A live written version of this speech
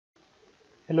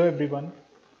Hello everyone,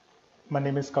 my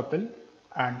name is Kapil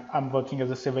and I'm working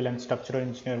as a civil and structural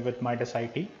engineer with Midas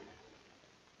IT.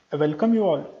 I welcome you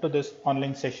all to this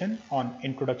online session on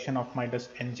introduction of Midas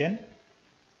nGen.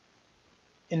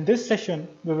 In this session,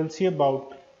 we will see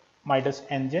about Midas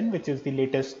nGen, which is the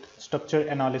latest structure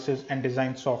analysis and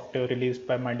design software released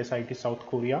by Midas IT South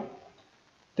Korea.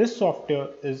 This software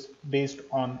is based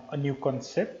on a new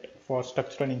concept for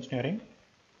structural engineering.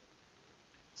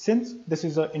 Since this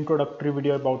is an introductory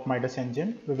video about Midas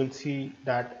nGen, we will see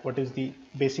that what is the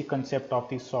basic concept of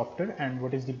this software and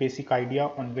what is the basic idea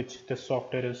on which this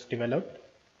software is developed.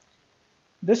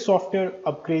 This software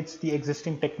upgrades the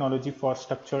existing technology for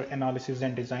structure analysis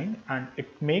and design, and it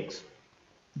makes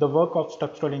the work of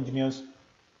structural engineers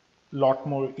a lot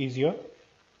more easier.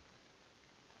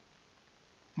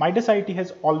 Midas IT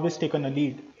has always taken a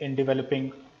lead in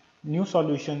developing new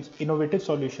solutions, innovative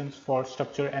solutions for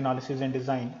structure analysis and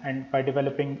design, and by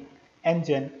developing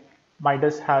nGen,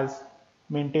 Midas has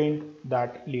maintained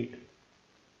that lead.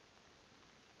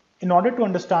 In order to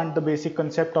understand the basic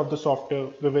concept of the software,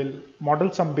 we will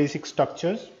model some basic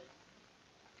structures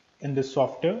in this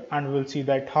software, and we will see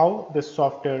that how this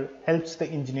software helps the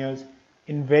engineers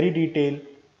in very detail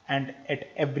and at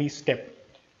every step.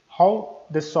 How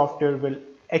this software will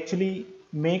actually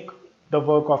make the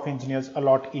work of engineers a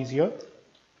lot easier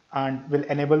and will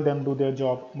enable them to do their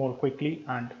job more quickly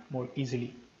and more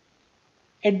easily.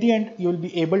 At the end, you will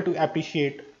be able to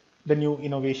appreciate the new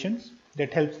innovations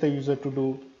that helps the user to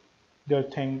do their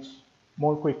things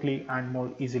more quickly and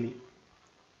more easily.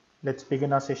 Let's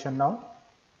begin our session now.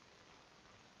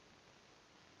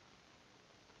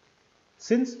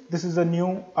 Since this is a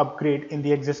new upgrade in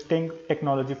the existing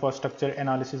technology for structure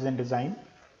analysis and design,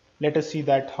 let us see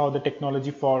that how the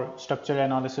technology for structure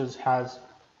analysis has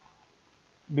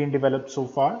been developed so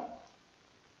far.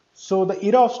 So the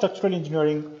era of structural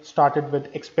engineering started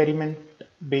with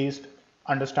experiment-based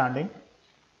understanding.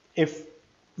 If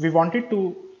we wanted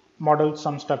to model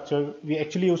some structure, we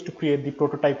actually used to create the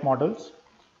prototype models,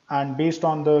 and based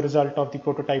on the result of the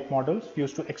prototype models, we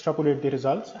used to extrapolate the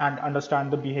results and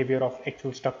understand the behavior of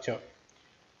actual structure.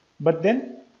 But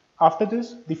then after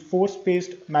this, the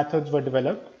force-based methods were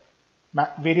developed.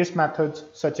 Various methods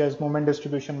such as moment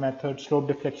distribution method, slope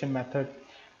deflection method,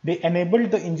 they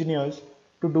enabled the engineers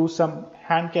to do some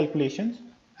hand calculations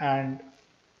and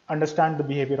understand the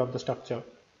behavior of the structure.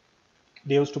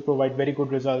 They used to provide very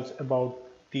good results about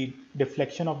the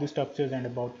deflection of the structures and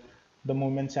about the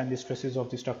moments and the stresses of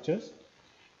the structures.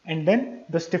 And then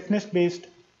the stiffness based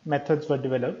methods were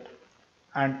developed.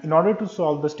 And in order to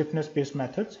solve the stiffness based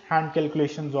methods, hand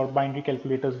calculations or binary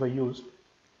calculators were used.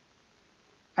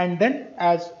 And then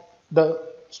as the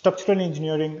structural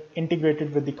engineering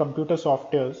integrated with the computer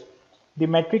softwares, the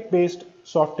metric based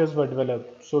softwares were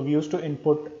developed. So we used to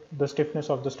input the stiffness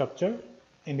of the structure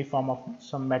in the form of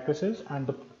some matrices, and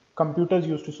the computers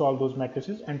used to solve those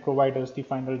matrices and provide us the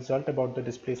final result about the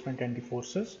displacement and the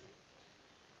forces.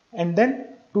 And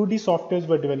then 2D softwares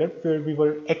were developed where we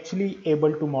were actually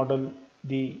able to model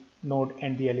the node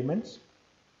and the elements.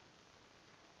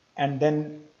 And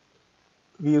then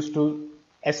we used to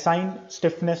assign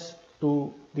stiffness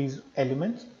to these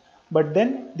elements, but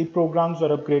then the programs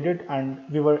were upgraded and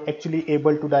we were actually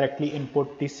able to directly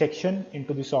input the section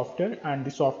into the software, and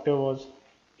the software was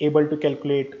able to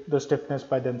calculate the stiffness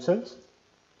by themselves.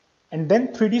 And then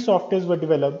 3D softwares were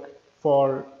developed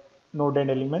for node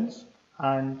and elements,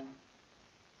 and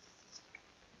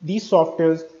these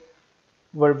softwares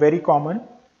were very common,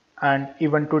 and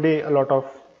even today a lot of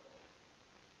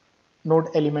node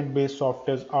element based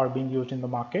softwares are being used in the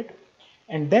market.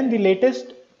 And then the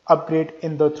latest upgrade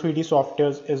in the 3D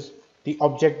softwares is the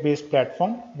object based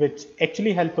platform, which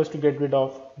actually help us to get rid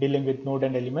of dealing with node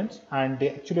and elements, and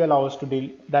they actually allow us to deal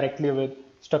directly with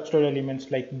structural elements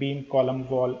like beam, column,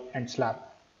 wall and slab.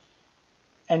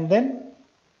 And then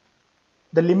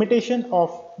the limitation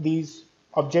of these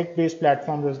object based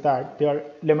platforms is that they are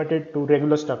limited to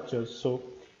regular structures. So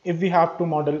if we have to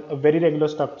model a very regular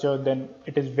structure, then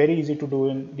it is very easy to do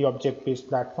in the object based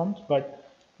platforms, but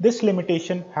this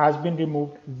limitation has been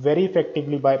removed very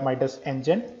effectively by Midas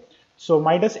nGen. So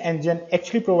Midas nGen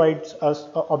actually provides us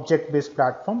an object based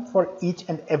platform for each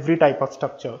and every type of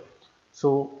structure.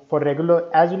 So for regular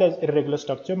as well as irregular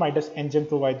structure, Midas nGen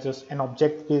provides us an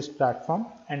object based platform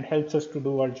and helps us to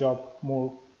do our job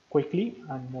more quickly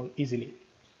and more easily.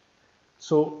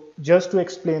 So just to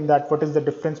explain that what is the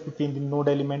difference between the node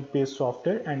element based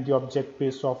software and the object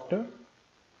based software,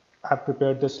 I have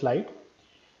prepared this slide.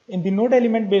 In the node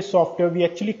element based software, we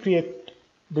actually create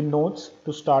the nodes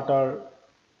to start our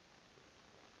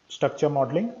structure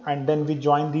modeling, and then we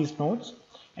join these nodes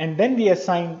And then we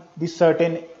assign the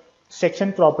certain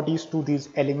section properties to these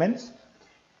elements,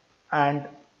 and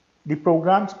the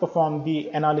programs perform the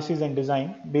analysis and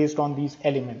design based on these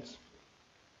elements.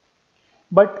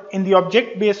 But in the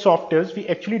object-based softwares, we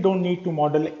actually don't need to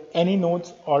model any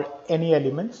nodes or any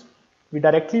elements. We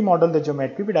directly model the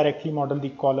geometry, we directly model the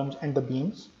columns and the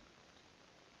beams.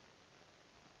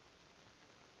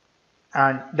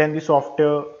 And then the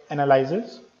software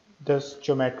analyzes this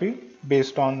geometry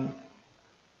based on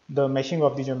the meshing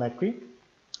of the geometry.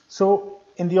 So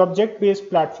in the object-based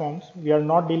platforms, we are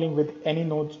not dealing with any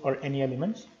nodes or any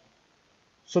elements.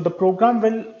 So the program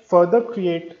will further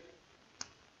create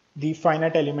the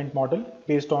finite element model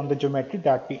based on the geometry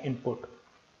that we input.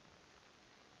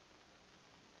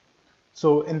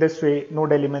 So in this way,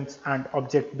 node elements and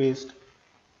object-based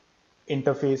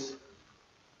interface,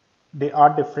 they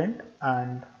are different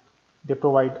and they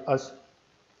provide us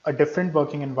a different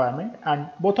working environment, and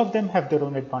both of them have their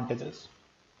own advantages.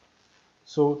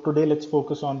 So today let's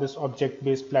focus on this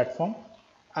object-based platform.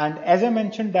 And as I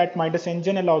mentioned, that Midas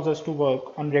nGen allows us to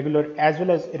work on regular as well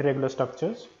as irregular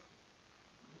structures.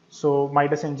 So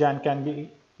Midas nGen can be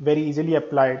very easily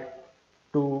applied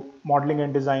to modeling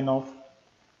and design of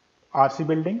RC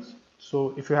buildings.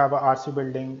 So if you have a RC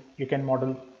building, you can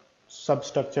model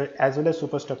substructure as well as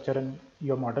superstructure in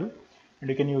your model, and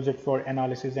you can use it for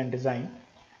analysis and design.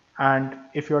 And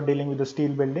if you're dealing with a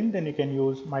steel building, then you can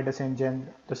use Midas nGen,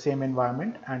 the same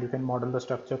environment, and you can model the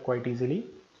structure quite easily.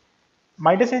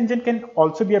 Midas nGen can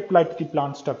also be applied to the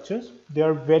plant structures. There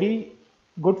are very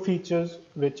good features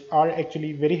which are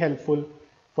actually very helpful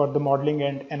for the modeling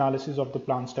and analysis of the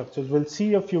plant structures. We'll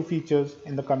see a few features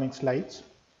in the coming slides.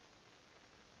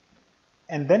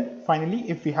 And then finally,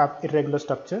 if we have irregular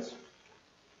structures,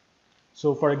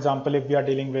 so for example, if we are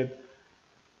dealing with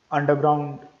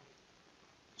underground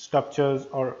structures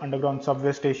or underground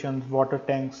subway stations, water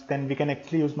tanks, then we can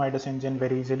actually use Midas nGen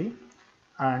very easily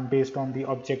and based on the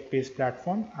object-based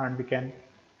platform, and we can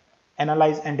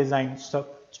analyze and design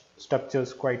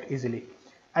structures quite easily.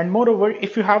 And moreover,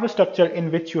 if you have a structure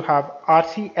in which you have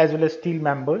RC as well as steel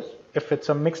members, if it's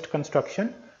a mixed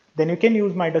construction, then you can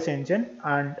use Midas nGen,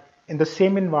 and in the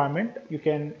same environment, you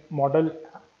can model,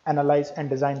 analyze and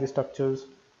design the structures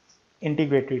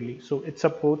integratedly. So it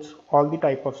supports all the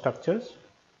type of structures.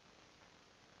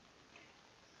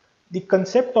 The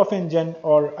concept of nGen,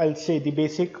 or I'll say the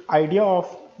basic idea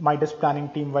of Midas planning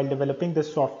team while developing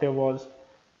this software, was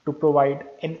to provide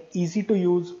an easy to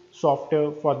use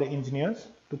software for the engineers,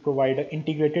 to provide an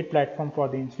integrated platform for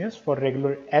the engineers for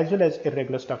regular as well as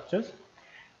irregular structures.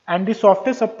 And the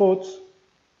software supports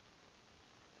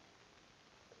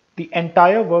the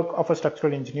entire work of a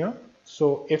structural engineer.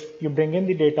 So if you bring in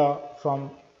the data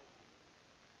from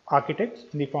architects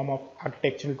in the form of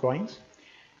architectural drawings,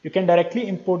 you can directly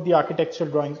import the architectural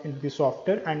drawings into the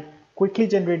software and quickly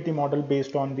generate the model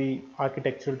based on the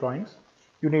architectural drawings.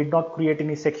 You need not create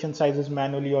any section sizes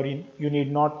manually, or you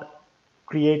need not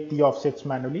create the offsets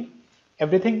manually.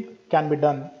 Everything can be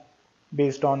done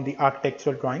based on the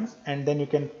architectural drawings, and then you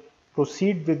can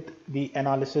proceed with the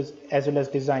analysis as well as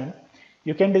design.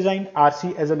 You can design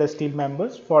RC as well as steel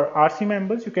members. For RC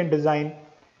members, you can design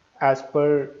as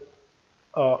per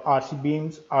RC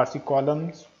beams, RC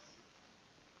columns,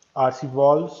 RC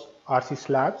walls, RC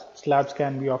slabs. Slabs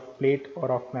can be of plate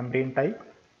or of membrane type.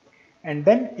 And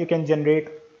then you can generate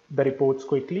the reports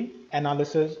quickly.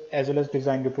 Analysis as well as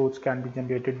design reports can be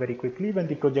generated very quickly. When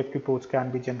the project reports can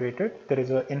be generated, there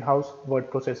is an in-house word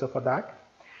processor for that.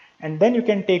 And then you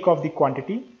can take off the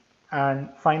quantity, and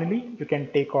finally you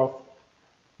can take off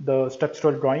the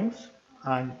structural drawings,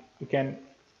 and you can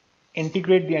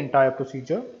integrate the entire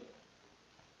procedure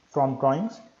from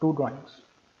drawings to drawings.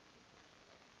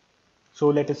 So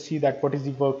let us see that what is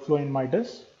the workflow in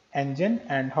Midas nGen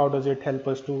and how does it help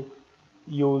us to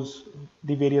use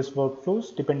the various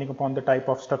workflows depending upon the type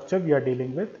of structure we are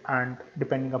dealing with and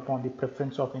depending upon the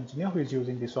preference of engineer who is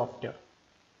using the software.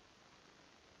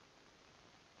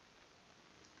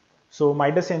 So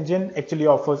Midas nGen actually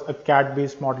offers a CAD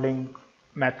based modeling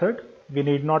method. We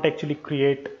need not actually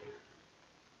create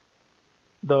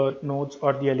the nodes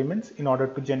or the elements in order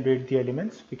to generate the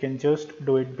elements. We can just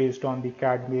do it based on the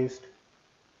CAD based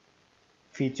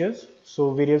features.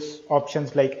 So various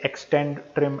options like extend,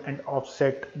 trim and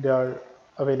offset, they are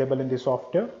available in the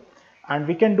software, and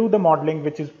we can do the modeling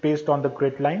which is based on the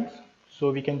grid lines.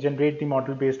 So we can generate the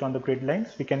model based on the grid lines.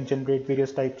 We can generate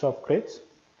various types of grids,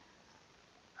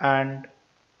 and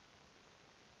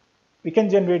we can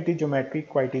generate the geometry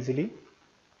quite easily,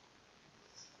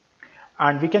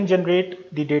 and we can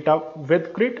generate the data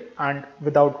with grid and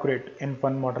without grid in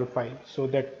one model file, so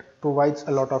that provides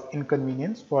a lot of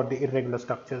inconvenience for the irregular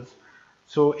structures.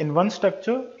 So in one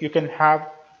structure, you can have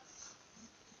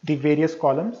the various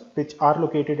columns which are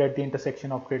located at the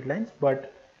intersection of grid lines,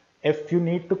 but if you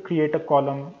need to create a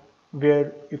column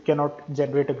where you cannot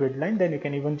generate a grid line, then you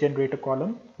can even generate a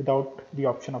column without the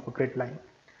option of a grid line.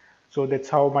 So that's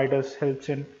how Midas helps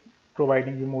in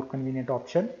providing you more convenient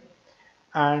option.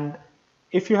 And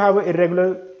if you have an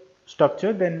irregular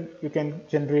structure, then you can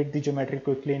generate the geometry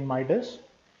quickly in Midas.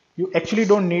 You actually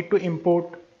don't need to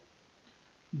import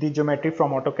the geometry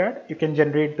from AutoCAD. You can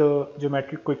generate the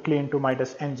geometry quickly into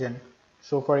Midas nGen.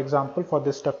 So for example, for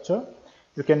this structure,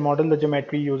 you can model the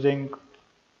geometry using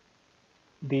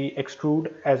the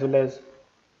extrude as well as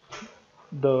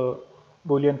the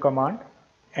Boolean command,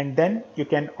 and then you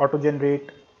can auto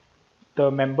generate the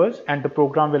members and the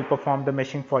program will perform the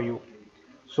meshing for you.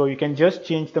 So you can just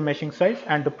change the meshing size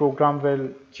and the program will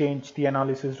change the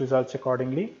analysis results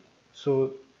accordingly.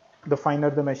 So the finer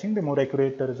the meshing, the more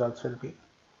accurate the results will be.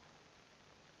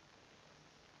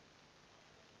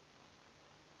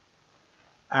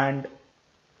 And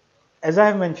as I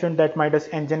have mentioned that Midas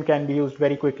nGen can be used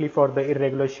very quickly for the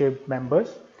irregular shaped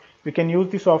members. We can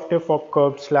use the software for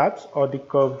curved slabs or the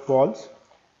curved walls,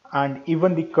 and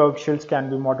even the curved shells can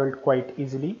be modeled quite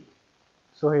easily.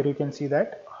 So here you can see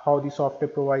that how the software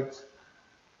provides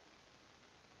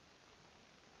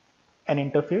an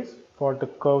interface for the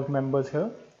curved members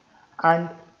here, and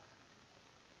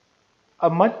a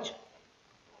much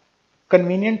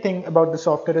convenient thing about the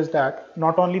software is that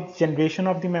not only the generation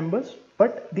of the members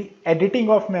but the editing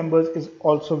of members is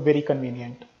also very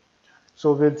convenient.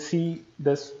 So we'll see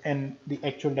this in the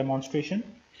actual demonstration.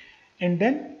 And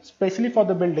then especially for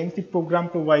the buildings, the program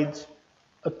provides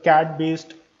a CAD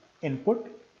based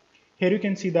input. Here you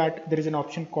can see that there is an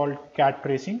option called CAD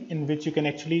tracing in which you can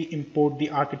actually import the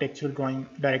architectural drawing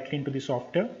directly into the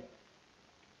software,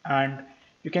 and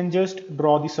you can just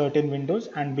draw the certain windows,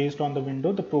 and based on the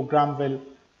window the program will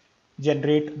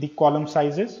generate the column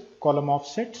sizes, column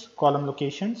offsets, column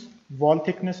locations, wall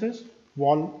thicknesses,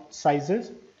 wall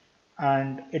sizes,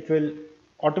 and it will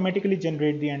automatically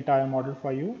generate the entire model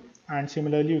for you. And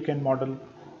similarly you can model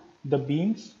the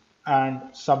beams and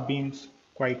sub beams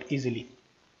quite easily.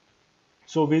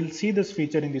 So we'll see this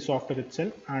feature in the software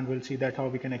itself, and we'll see that how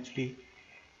we can actually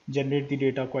generate the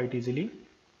data quite easily.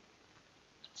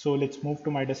 So let's move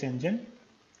to Midas nGen.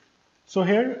 So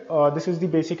here, this is the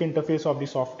basic interface of the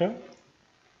software.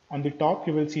 On the top,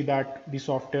 you will see that the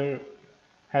software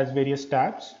has various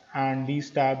tabs, and these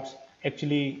tabs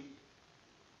actually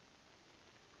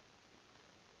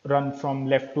run from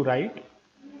left to right.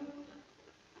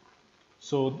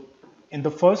 So in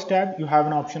the first tab, you have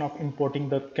an option of importing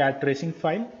the CAD tracing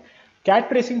file. CAD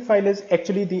tracing file is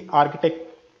actually the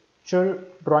architecture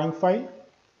drawing file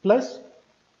plus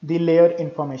the layer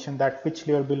information, that which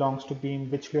layer belongs to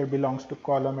beam, which layer belongs to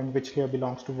column, and which layer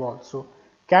belongs to wall. So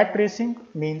CAD tracing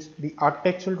means the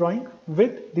architectural drawing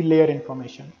with the layer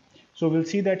information. So we'll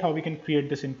see that how we can create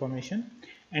this information.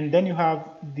 And then you have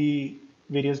the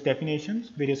various definitions,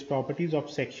 various properties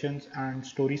of sections and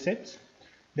story sets.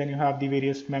 Then you have the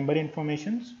various member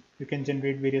informations. You can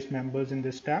generate various members in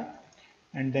this tab.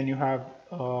 And then you have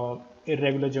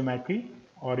irregular geometry,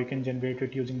 or you can generate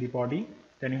it using the body.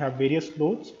 Then you have various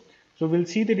loads. So we'll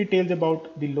see the details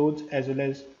about the loads as well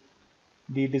as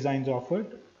the designs offered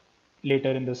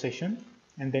later in the session.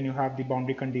 And then you have the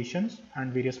boundary conditions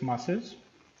and various masses.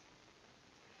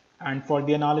 And for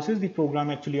the analysis, the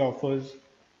program actually offers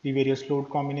the various load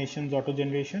combinations auto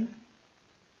generation,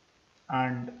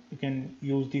 and you can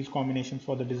use these combinations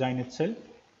for the design itself,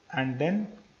 and then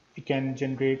you can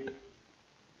generate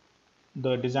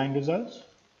the design results.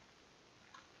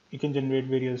 You can generate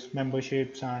various member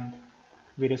shapes and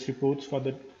various reports for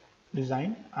the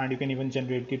design, and you can even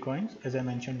generate the drawings as I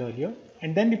mentioned earlier.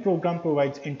 And then the program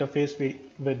provides interface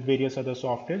with various other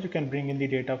softwares. You can bring in the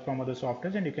data from other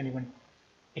softwares, and you can even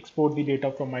export the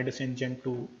data from Midas nGen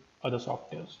to other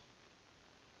softwares.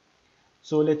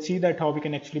 So let's see that how we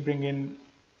can actually bring in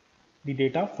the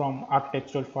data from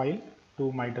architectural file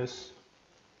to Midas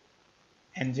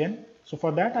nGen. So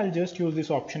for that, I'll just use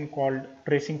this option called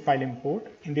tracing file import.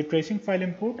 In the tracing file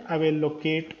import, I will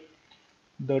locate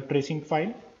the tracing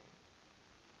file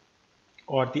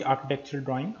or the architectural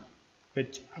drawing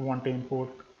which I want to import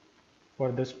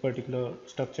for this particular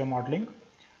structure modeling.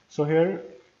 So here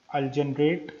I'll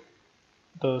generate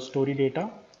the story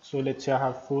data. So let's say I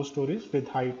have 4 stories with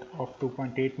height of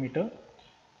 2.8 meter.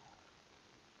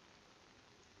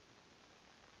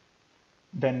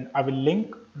 Then I will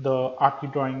link the archi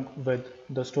drawing with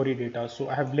the story data. So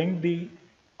I have linked the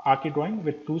archi drawing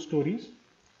with 2 stories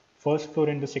first floor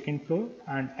and the second floor,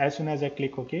 and as soon as I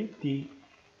click OK, the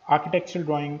architectural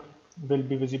drawing will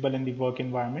be visible in the work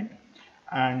environment.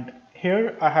 And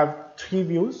here I have three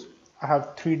views. I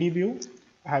have 3D view,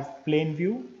 I have plane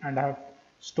view, and I have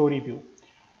story view.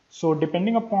 So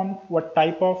depending upon what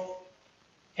type of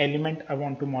element I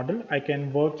want to model, I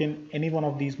can work in any one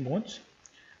of these modes.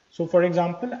 So for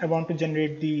example, I want to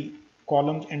generate the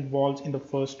columns and walls in the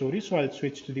first story, so I'll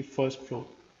switch to the first floor.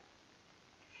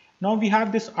 Now we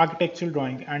have this architectural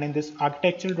drawing, and in this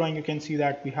architectural drawing you can see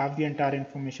that we have the entire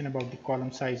information about the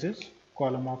column sizes,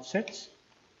 column offsets,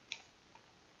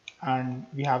 and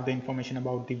we have the information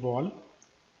about the wall,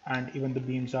 and even the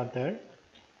beams are there.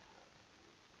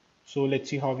 So let's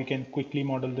see how we can quickly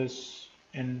model this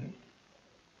in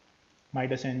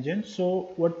Midas nGen.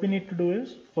 So what we need to do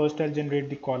is, first I'll generate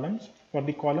the columns. For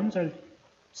the columns, I'll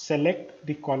select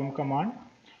the column command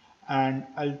and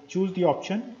I'll choose the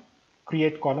option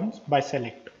create columns by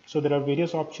select. So there are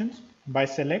various options: by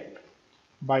select,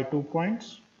 by 2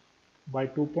 points, by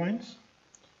 2 points,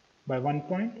 by 1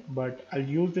 point, but I'll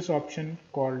use this option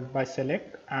called by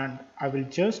select, and I will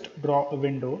just draw a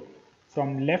window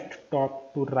from left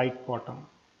top to right bottom.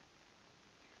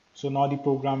 So now the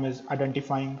program is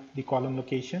identifying the column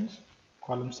locations,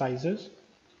 column sizes,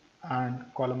 and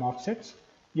column offsets.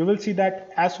 You will see that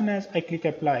as soon as I click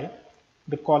apply,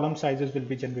 the column sizes will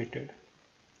be generated.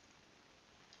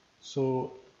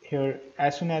 So here,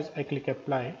 as soon as I click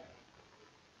apply,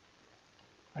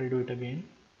 I'll do it again.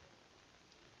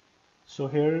 So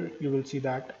here you will see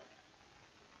that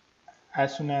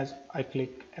as soon as I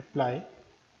click apply,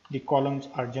 the columns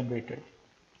are generated.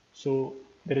 So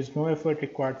there is no effort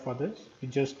required for this. You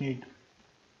just need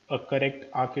a correct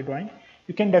archi drawing.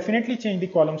 You can definitely change the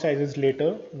column sizes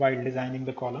later while designing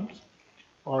the columns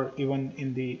or even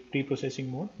in the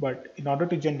pre-processing mode. But in order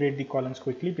to generate the columns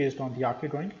quickly based on the archi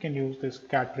drawing, you can use this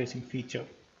CAD tracing feature.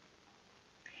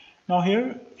 Now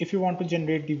here, if you want to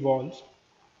generate the walls,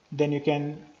 then you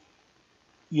can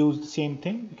use the same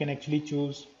thing. You can actually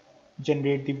choose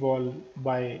generate the wall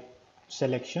by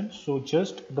selection. So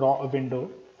just draw a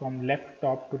window from left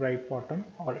top to right bottom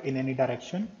or in any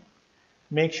direction.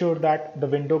 Make sure that the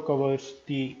window covers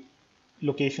the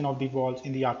location of the walls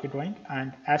in the archi drawing,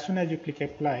 and as soon as you click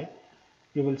apply,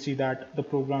 you will see that the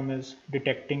program is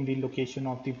detecting the location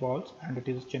of the walls and it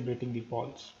is generating the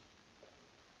walls.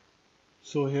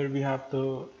 So here we have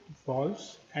the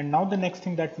walls, and now the next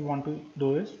thing that we want to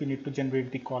do is we need to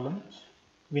generate the columns.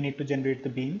 We need to generate the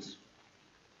beams.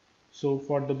 So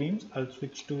for the beams, I'll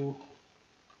switch to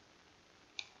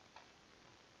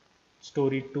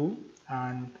story 2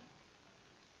 and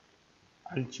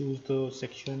I'll choose the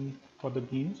section for the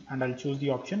beams and I'll choose the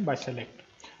option by select.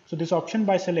 So this option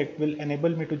by select will enable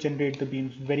me to generate the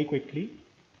beams very quickly,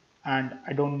 and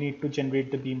I don't need to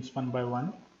generate the beams one by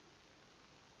one.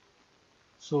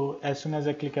 So as soon as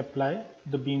I click apply,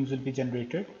 the beams will be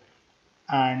generated,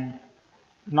 and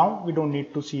now we don't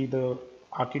need to see the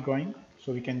archi drawing,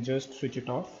 so we can just switch it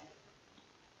off.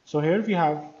 So here we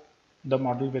have the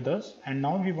model with us, and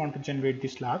now we want to generate the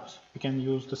slabs. We can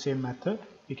use the same method.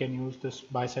 We can use this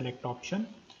by select option,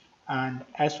 and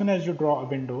as soon as you draw a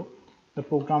window, the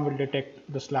program will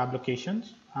detect the slab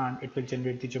locations and it will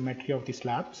generate the geometry of the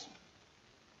slabs,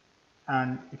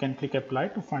 and you can click apply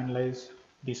to finalize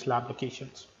the slab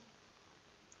locations.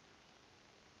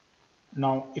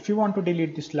 Now if you want to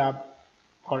delete the slab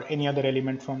or any other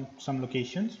element from some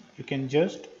locations, you can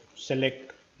just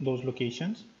select those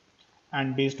locations,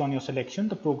 and based on your selection,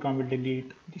 the program will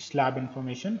delete the slab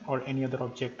information or any other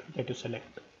object that you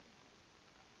select.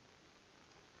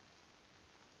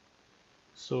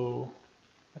 So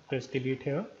I press delete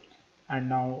here, and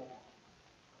now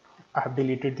I have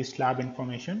deleted the slab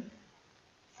information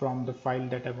from the file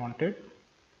that I wanted.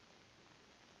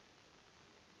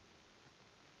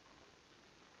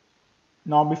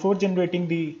 Now before generating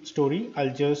the story,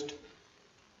 I'll just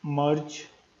merge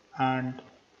and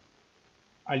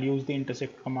I'll use the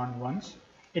intersect command once.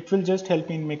 It will just help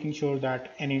me in making sure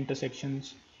that any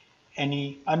intersections,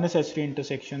 any unnecessary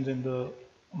intersections in the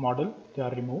model, they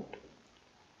are removed.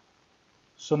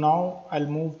 So now I'll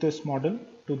move this model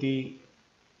to the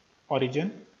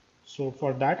origin. So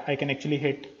for that, I can actually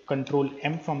hit Ctrl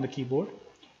M from the keyboard.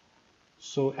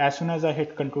 So as soon as I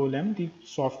hit Ctrl M, the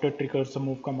software triggers the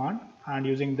move command, and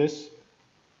using this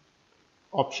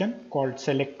option called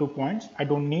select 2 points, I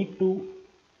don't need to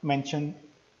mention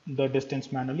the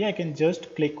distance manually. I can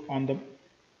just click on the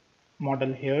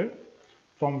model here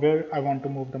from where I want to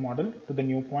move the model to the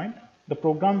new point. The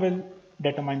program will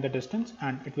determine the distance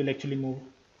and it will actually move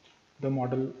the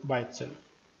model by itself.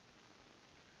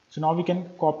 So now we can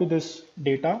copy this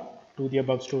data do the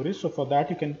above stories. So for that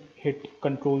you can hit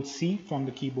Control C from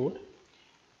the keyboard,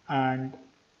 and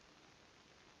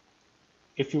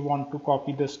if you want to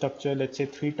copy the structure, let's say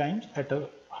 3 times at a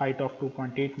height of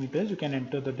 2.8 meters, you can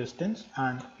enter the distance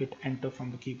and hit enter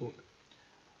from the keyboard.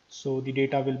 So the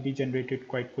data will be generated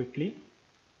quite quickly.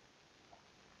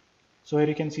 So here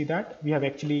you can see that we have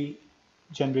actually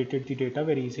generated the data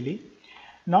very easily.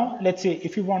 Now let's say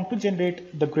if you want to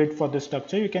generate the grid for this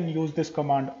structure, you can use this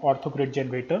command orthogrid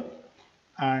generator,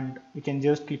 and you can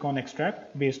just click on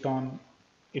extract based on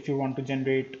if you want to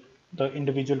generate the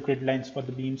individual grid lines for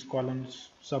the beams, columns,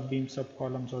 sub-beams,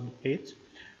 sub-columns, or the plates.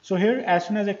 So here, as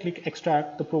soon as I click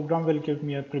extract, the program will give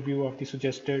me a preview of the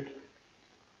suggested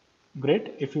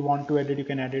grid. If you want to edit, you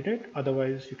can edit it.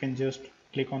 Otherwise, you can just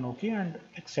click on OK and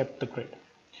accept the grid.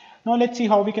 Now let's see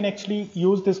how we can actually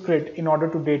use this grid in order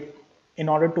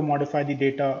to modify the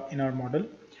data in our model.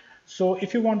 So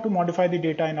if you want to modify the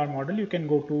data in our model, you can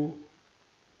go to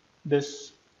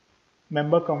this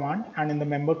member command, and in the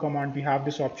member command we have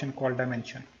this option called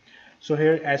dimension. So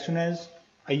here, as soon as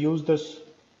I use this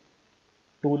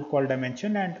tool called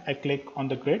dimension and I click on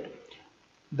the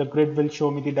grid will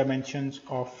show me the dimensions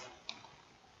of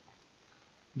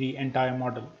the entire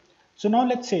model. So now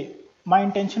let's say my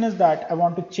intention is that I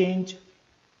want to change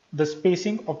the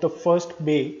spacing of the first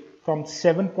bay from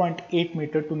 7.8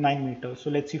 meter to 9 meters. So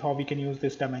let's see how we can use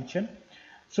this dimension.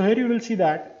 So here you will see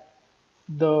that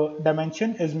the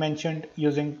dimension is mentioned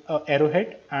using an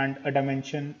arrowhead and a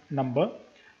dimension number.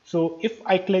 So if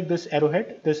I click this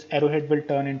arrowhead will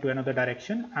turn into another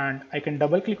direction, and I can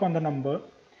double click on the number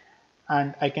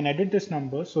and I can edit this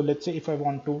number. So let's say if I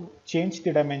want to change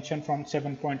the dimension from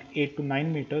 7.8 to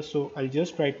 9 meters, so I'll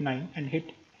just write 9 and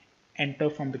hit enter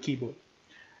from the keyboard.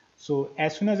 So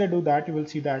as soon as I do that, you will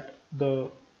see that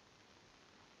the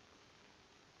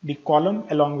column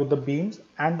along with the beams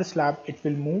and the slab, it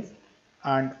will move,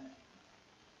 and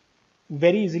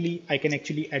very easily I can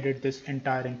actually edit this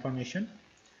entire information.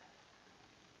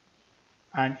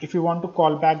 And if you want to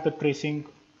call back the tracing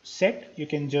set, you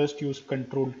can just use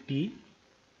Control T.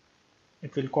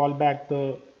 It will call back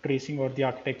the tracing or the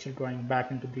architecture drawing back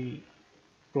into the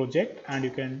project, and you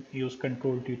can use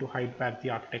Control T to hide back the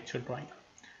architecture drawing.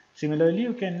 Similarly,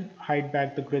 you can hide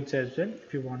back the grids as well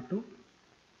if you want to.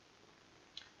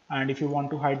 And if you want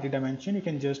to hide the dimension, you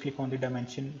can just click on the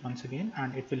dimension once again,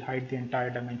 and it will hide the entire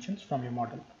dimensions from your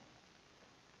model.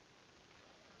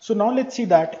 So now let's see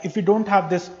that if we don't have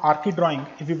this archi drawing,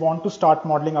 if we want to start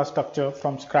modeling our structure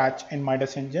from scratch in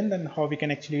Midas nGen, then how we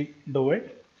can actually do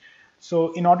it.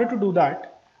 So in order to do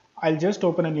that, I'll just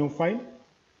open a new file.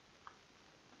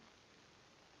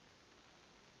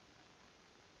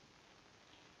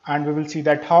 And we will see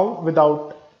that how,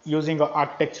 without using an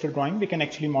architectural drawing, we can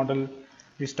actually model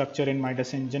the structure in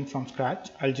Midas nGen from scratch.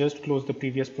 I'll just close the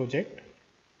previous project.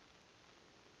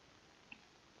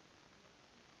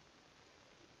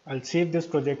 I'll save this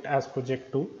project as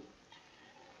project 2.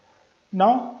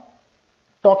 Now,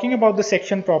 talking about the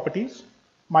section properties,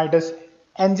 Midas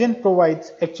nGen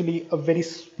provides actually a very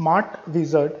smart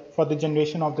wizard for the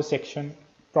generation of the section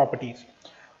properties.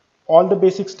 All the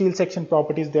basic steel section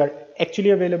properties, they are actually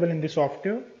available in the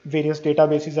software. Various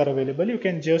databases are available. You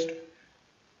can just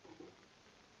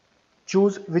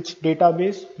choose which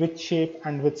database, which shape,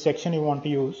 and which section you want to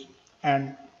use,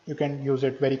 and you can use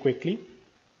it very quickly.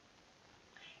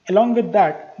 Along with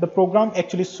that, the program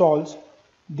actually solves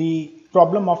the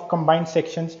problem of combined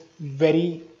sections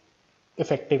very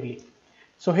effectively.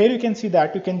 So here you can see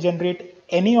that you can generate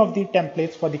any of the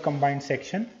templates for the combined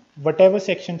section. Whatever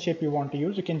section shape you want to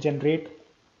use, you can generate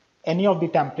any of the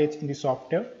templates in the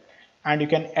software, and you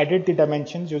can edit the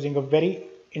dimensions using a very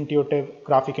intuitive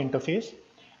graphic interface.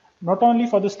 Not only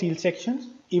for the steel sections,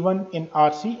 even in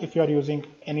RC, if you are using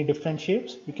any different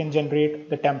shapes, you can generate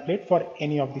the template for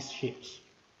any of these shapes.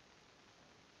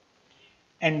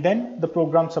 And then the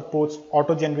program supports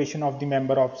auto generation of the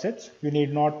member offsets. You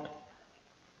need not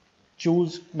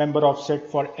choose member offset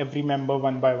for every member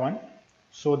one by one.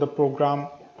 So the program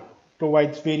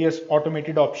provides various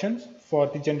automated options for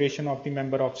the generation of the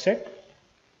member offset,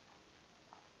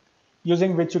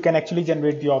 using which you can actually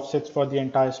generate the offsets for the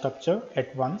entire structure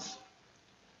at once.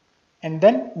 And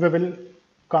then we will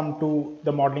come to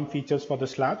the modeling features for the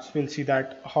slabs. We'll see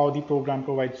that how the program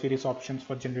provides various options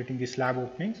for generating the slab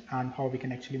openings and how we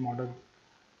can actually model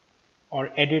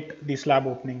or edit the slab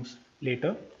openings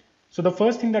later. So the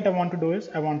first thing that I want to do is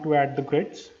I want to add the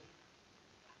grids.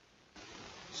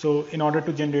 So in order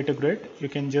to generate a grid, you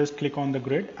can just click on the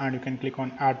grid and you can click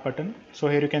on add button. So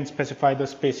here you can specify the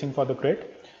spacing for the grid.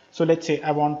 So let's say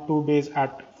I want two bays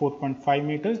at 4.5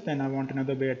 meters, then I want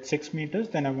another bay at 6 meters,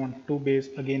 then I want two bays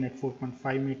again at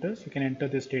 4.5 meters. You can enter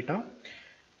this data.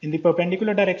 In the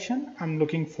perpendicular direction, I'm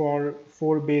looking for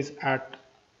four bays at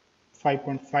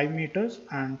 5.5 meters,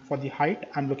 and for the height,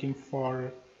 I'm looking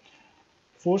for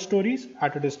 4 stories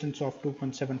at a distance of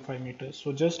 2.75 meters.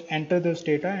 So just enter this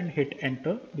data and hit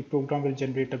enter. The program will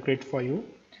generate a grid for you.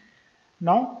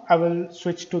 Now I will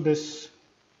switch to this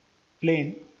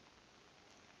plane.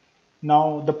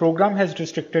 Now the program has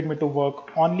restricted me to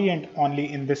work only and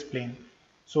only in this plane.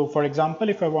 So for example,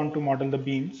 if I want to model the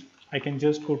beams, I can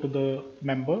just go to the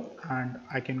member and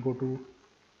I can go to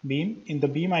beam. In the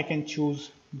beam, I can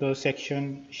choose the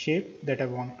section shape that I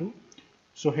want to.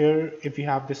 So here, if we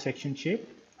have this section shape,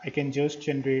 I can just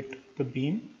generate the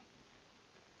beam.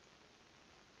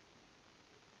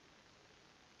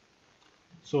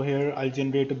 So here I'll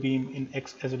generate a beam in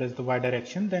X as well as the Y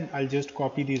direction. Then I'll just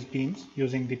copy these beams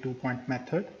using the 2-point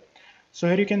method. So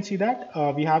here you can see that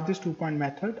we have this 2-point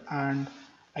method, and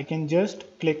I can just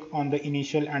click on the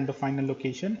initial and the final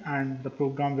location, and the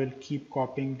program will keep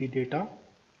copying the data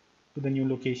to the new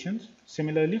locations.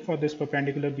 Similarly, for this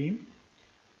perpendicular beam,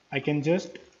 I can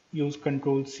just use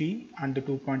Control C and the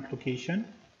 2-point location,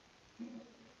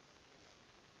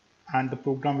 and the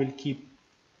program will keep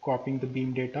copying the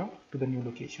beam data to the new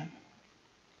location.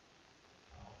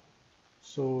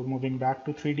 So moving back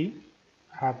to 3D,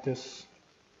 I have this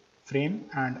frame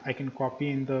and I can copy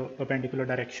in the perpendicular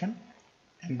direction,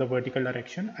 in the vertical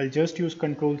direction. I'll just use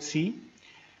Control C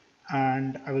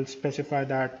and I will specify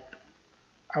that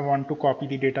I want to copy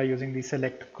the data using the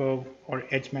select curve or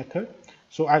edge method.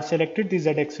 So I've selected the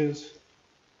z-axis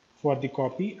for the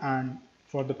copy, and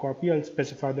for the copy I'll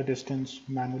specify the distance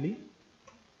manually.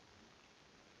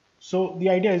 So the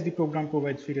idea is the program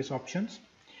provides various options,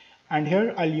 and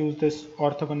here I'll use this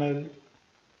orthogonal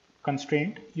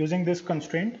constraint. Using this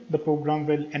constraint, the program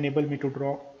will enable me to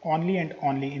draw only and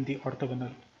only in the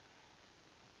orthogonal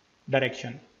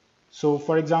direction. So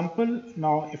for example,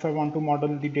 now if I want to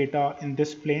model the data in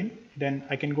this plane, then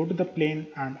I can go to the plane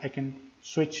and I can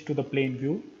switch to the plane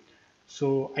view.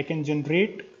 So I can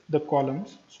generate the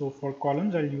columns. So for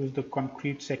columns, I'll use the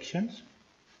concrete sections.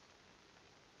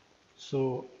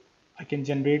 So I can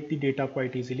generate the data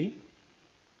quite easily.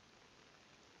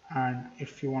 And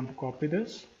if you want to copy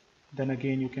this, then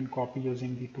again you can copy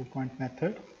using the 2-point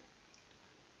method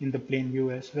in the plane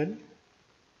view as well.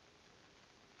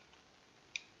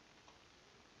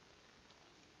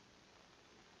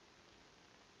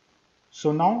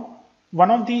 So now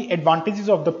one of the advantages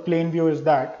of the plane view is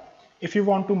that if you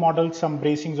want to model some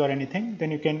bracings or anything,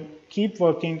 then you can keep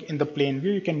working in the plane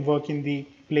view. You can work in the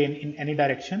plane in any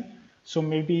direction. So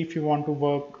maybe if you want to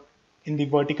work in the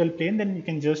vertical plane, then you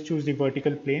can just choose the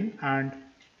vertical plane. And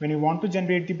when you want to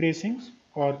generate the bracings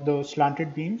or the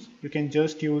slanted beams, you can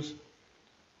just use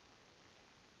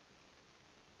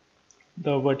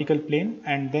the vertical plane,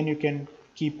 and then you can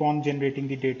keep on generating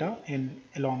the data in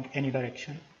along any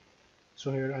direction.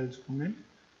 So here I'll zoom in.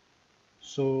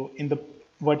 So in the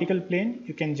vertical plane,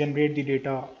 you can generate the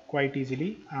data quite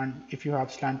easily, and if you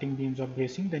have slanting beams or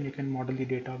bracing, then you can model the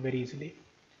data very easily.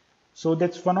 So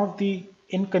that's one of the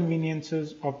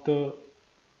inconveniences of the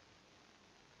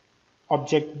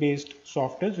object-based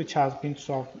softwares, which has been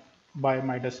solved by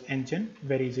Midas nGen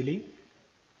very easily.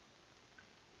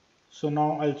 So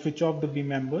now I'll switch off the beam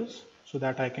members so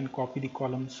that I can copy the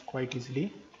columns quite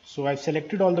easily. So I've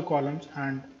selected all the columns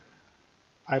and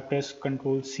I press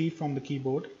Ctrl C from the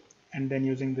keyboard, and then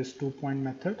using this 2-point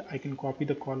method, I can copy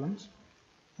the columns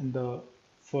in the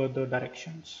further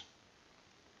directions.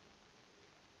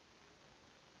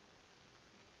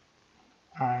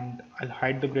 And I'll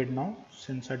hide the grid now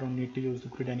since I don't need to use the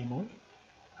grid anymore.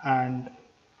 And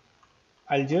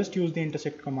I'll just use the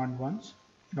intersect command once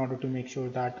in order to make sure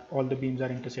that all the beams are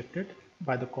intersected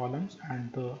by the columns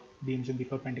and the beams in the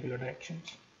perpendicular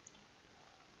directions.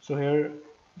 So here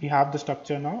we have the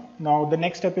structure now. Now the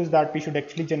next step is that we should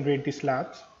actually generate the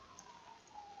slabs.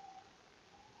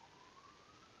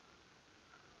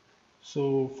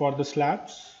 So for the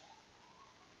slabs,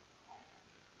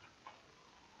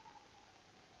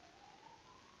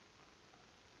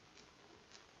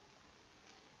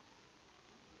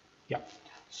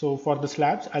 so for the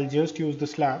slabs, I'll just use the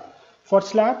slab. For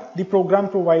slab, the program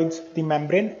provides the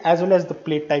membrane as well as the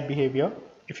plate type behavior.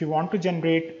 If you want to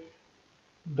generate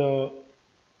the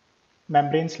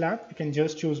membrane slab, you can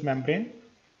just choose membrane,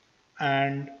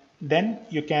 and then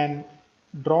you can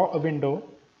draw a window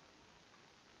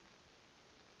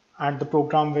and the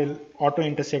program will auto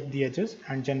intersect the edges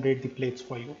and generate the plates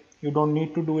for you. You don't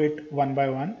need to do it one by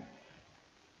one.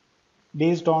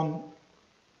 Based on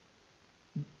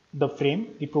the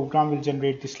frame, the program will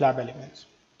generate the slab elements.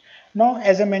 Now,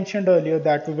 as I mentioned earlier,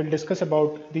 that we will discuss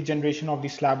about the generation of the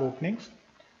slab openings.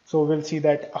 So we'll see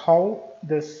that how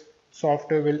this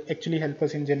software will actually help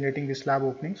us in generating the slab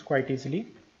openings quite easily,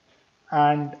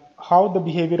 and how the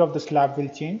behavior of the slab will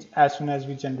change as soon as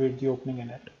we generate the opening in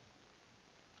it.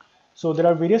 So there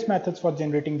are various methods for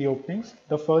generating the openings.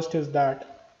 The first is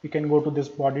that we can go to this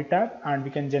body tab and we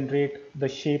can generate the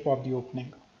shape of the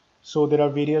opening. So there are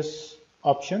various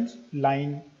options: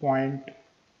 line, point,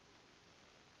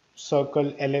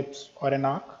 circle, ellipse, or an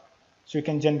arc. So you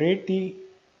can generate the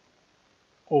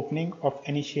opening of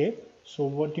any shape. So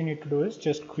what you need to do is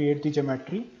just create the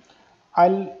geometry.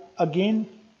 I'll again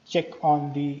check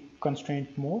on the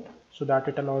constraint mode so that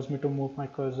it allows me to move my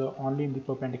cursor only in the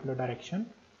perpendicular direction.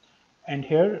 And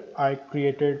here I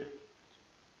created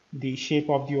the shape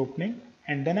of the opening,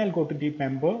 and then I'll go to the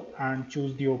member and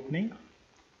choose the opening,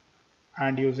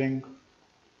 and using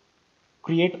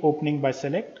create opening by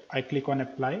select, I click on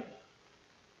apply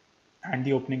and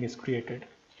the opening is created.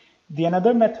 The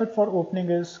another method for opening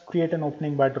is create an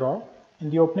opening by draw. In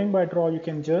the opening by draw, you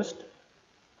can just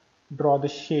draw the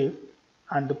shape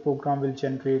and the program will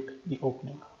generate the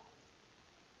opening.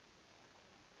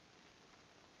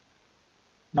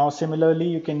 Now similarly,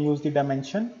 you can use the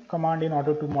dimension command in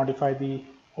order to modify the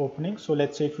opening. So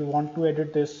let's say if you want to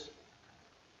edit this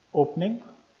opening,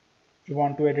 you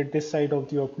want to edit this side of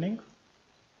the opening,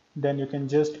 then you can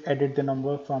just edit the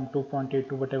number from 2.8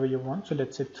 to whatever you want. So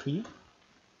let's say 3.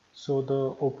 So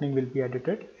the opening will be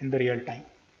edited in the real time.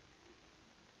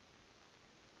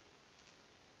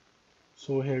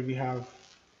 So here we have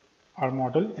our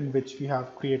model in which we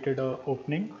have created an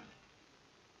opening.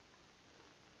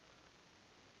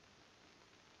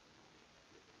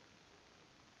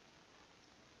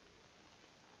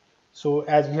 So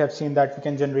as we have seen that we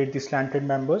can generate the slanted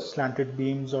members, slanted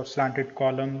beams or slanted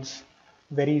columns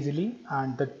very easily,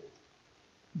 and the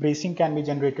bracing can be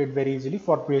generated very easily.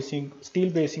 For bracing,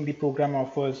 steel bracing, the program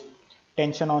offers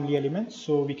tension only elements,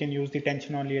 so we can use the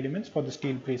tension only elements for the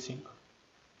steel bracing.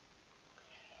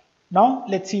 Now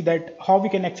let's see that how we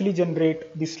can actually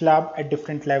generate the slab at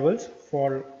different levels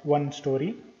for one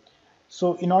story.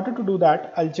 So in order to do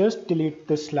that, I'll just delete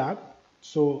this slab.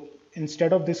 So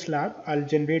instead of this slab, I'll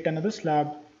generate another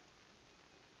slab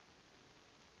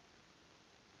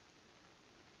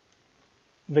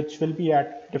which will be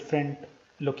at different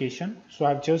location. So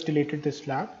I've just deleted this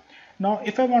slab. Now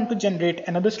if I want to generate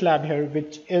another slab here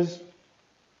which is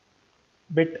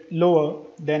bit lower,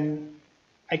 then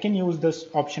I can use this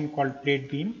option called plate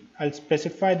beam. I'll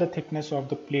specify the thickness of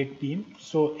the plate beam.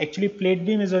 So actually plate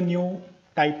beam is a new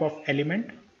type of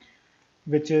element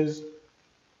which is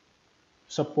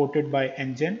supported by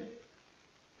nGen.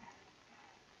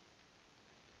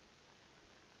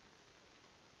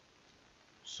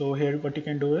 So here what you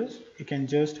can do is you can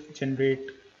just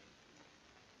generate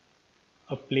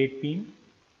a plate beam,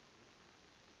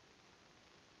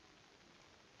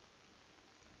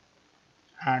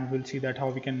 and we'll see that how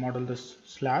we can model this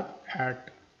slab at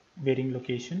varying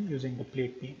location using the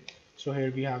plate beam. So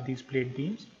here we have these plate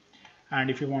beams, and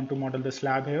if you want to model the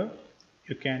slab here,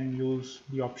 you can use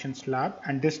the option slab,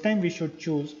 and this time we should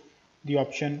choose the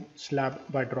option slab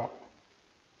by draw.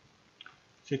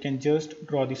 So you can just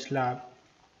draw the slab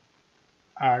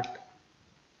at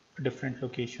a different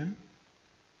location.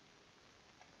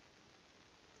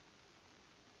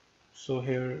 So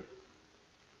here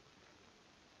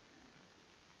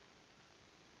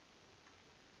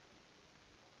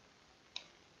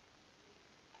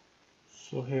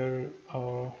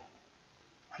I'll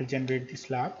generate the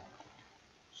slab.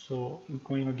 So I'm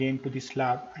going again to the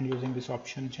slab and using this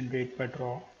option generate by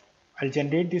draw. I'll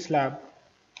generate the slab.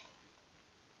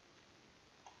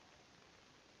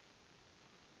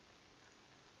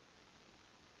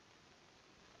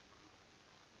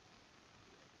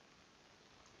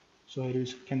 So here you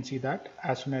can see that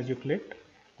as soon as you click,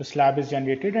 the slab is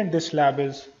generated, and this slab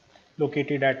is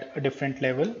located at a different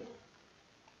level.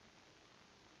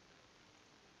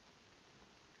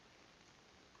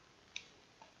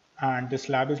 And this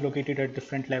slab is located at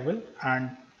different level, and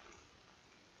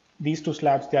these two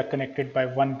slabs, they are connected by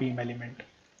one beam element.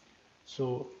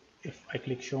 So if I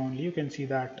click show only, you can see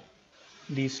that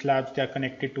these slabs, they are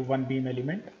connected to one beam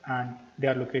element and they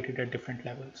are located at different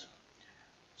levels.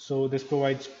 So this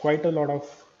provides quite a lot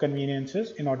of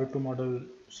conveniences in order to model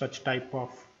such type of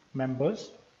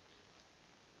members.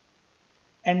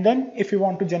 And then if you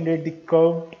want to generate the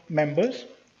curved members,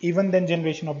 even then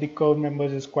generation of the curved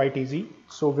members is quite easy.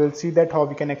 So we'll see that how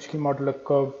we can actually model a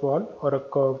curved wall or a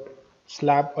curved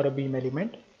slab or a beam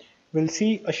element. We'll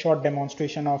see a short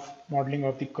demonstration of modeling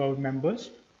of the curved members.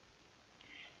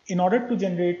 in order to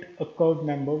generate a curved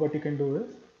member, what you can do is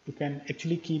you can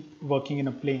actually keep working in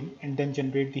a plane and then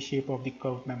generate the shape of the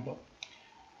curved member.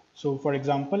 So for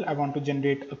example, I want to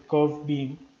generate a curved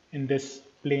beam in this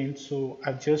plane. So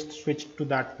I've just switched to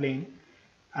that plane,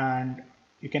 and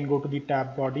you can go to the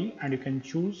tab body and you can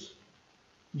choose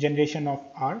generation of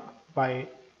arc by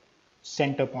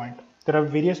center point. There are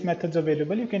various methods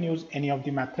available. You can use any of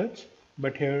the methods,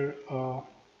 but here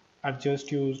I've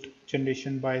just used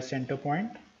generation by center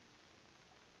point.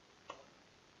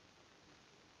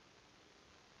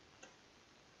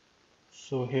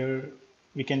 So here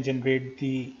we can generate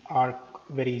the arc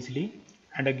very easily,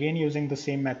 and again using the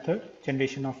same method,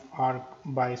 generation of arc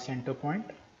by center point,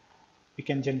 we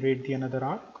can generate the another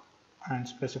arc and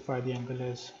specify the angle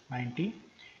as 90,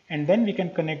 and then we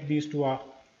can connect these two arcs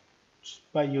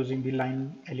by using the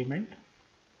line element.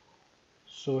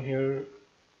 So here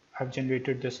I've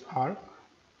generated this arc.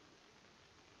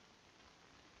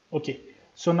 Okay,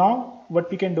 so now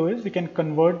what we can do is we can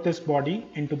convert this body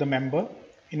into the member.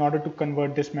 In order to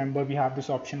convert this member, we have this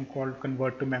option called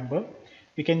convert to member.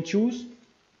 We can choose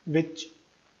which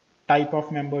type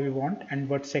of member we want and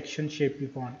what section shape we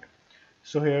want.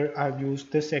 So here I've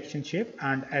used this section shape,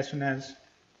 and as soon as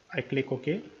I click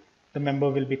OK, the member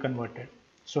will be converted.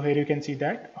 So here you can see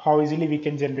that how easily we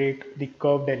can generate the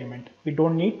curved element. We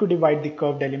don't need to divide the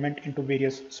curved element into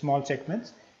various small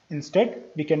segments. Instead,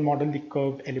 we can model the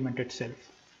curved element itself.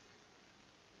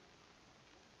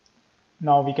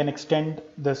 Now we can extend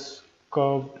this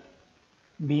curved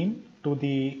beam to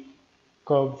the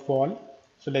curved wall.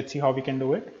 So let's see how we can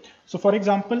do it. So for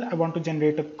example, I want to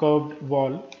generate a curved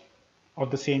wall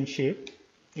of the same shape.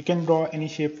 You can draw any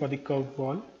shape for the curved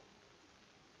wall.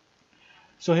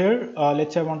 So here,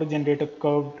 let's say I want to generate a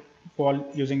curved wall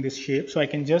using this shape. So I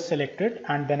can just select it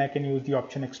and then I can use the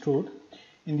option extrude.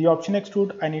 In the option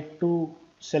extrude, I need to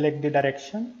select the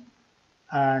direction,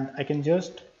 and I can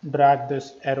just drag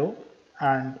this arrow,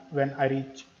 and when I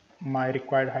reach my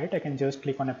required height, I can just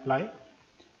click on apply.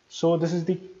 So this is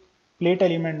the plate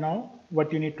element now.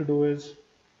 What you need to do is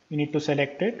you need to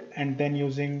select it, and then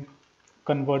using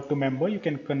convert to member, you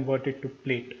can convert it to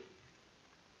plate.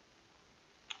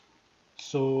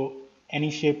 So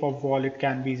any shape of wall, it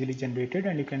can be easily generated,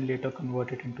 and you can later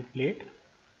convert it into plate,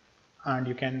 and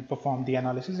you can perform the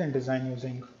analysis and design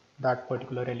using that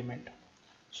particular element.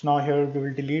 So now here we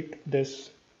will delete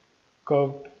this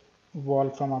curved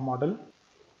wall from our model.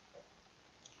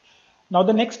 Now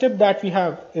the next step that we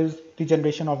have is the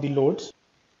generation of the loads.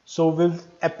 So we'll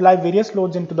apply various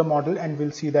loads into the model, and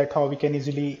we'll see that how we can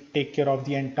easily take care of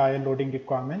the entire loading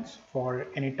requirements for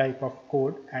any type of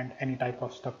code and any type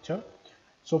of structure.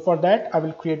 So for that, I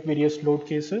will create various load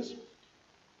cases.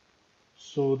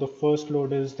 So the first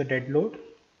load is the dead load,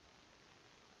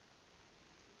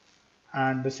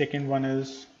 and the second one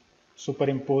is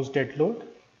superimposed dead load,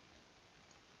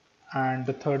 and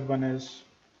the third one is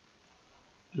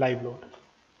live load.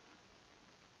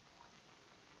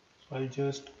 So I'll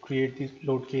just create these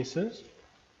load cases,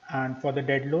 and for the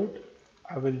dead load,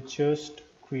 I will just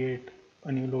create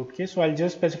a new load case. So I'll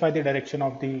just specify the direction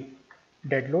of the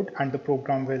dead load, and the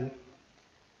program will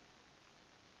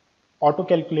auto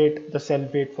calculate the cell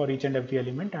weight for each and every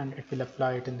element, and it will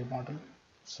apply it in the model.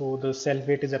 So the cell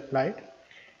weight is applied,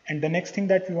 and the next thing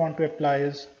that we want to apply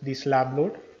is the slab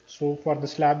load. So for the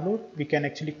slab load, we can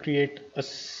actually create a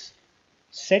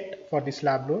set for the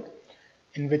slab load,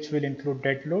 in which will include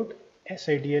dead load,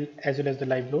 SIDL, as well as the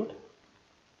live load.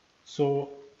 So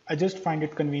I just find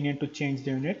it convenient to change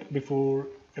the unit before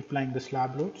applying the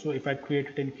slab load. So if I create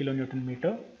it in kilonewton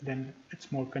meter, then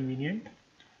it's more convenient.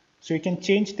 So you can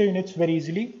change the units very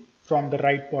easily from the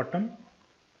right bottom,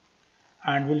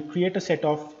 and we'll create a set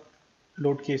of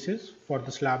load cases for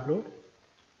the slab load.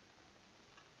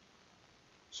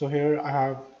 So here I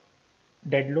have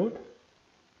dead load,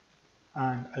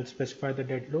 and I'll specify the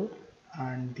dead load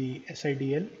and the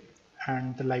SIDL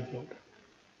and the live load.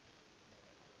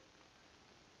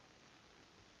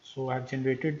 So I've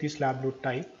generated the slab load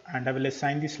type, and I will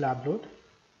assign the slab load.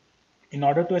 In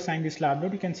order to assign the slab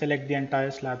load, you can select the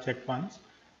entire slabs at once,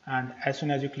 and as soon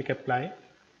as you click apply,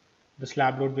 the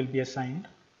slab load will be assigned.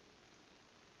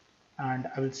 And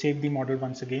I will save the model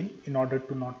once again in order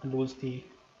to not lose the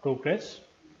progress.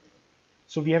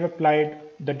 So we have applied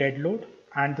the dead load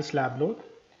and the slab load,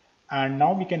 and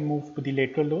now we can move to the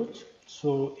lateral loads.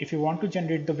 So if you want to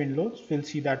generate the wind loads, we'll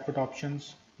see that what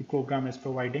options the program is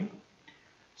providing.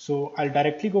 So I'll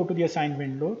directly go to the assigned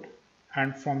wind load,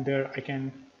 and from there I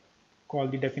can call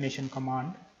the definition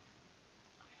command.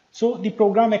 So the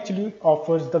program actually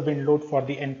offers the wind load for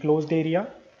the enclosed area,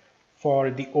 for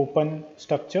the open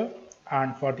structure,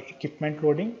 and for the equipment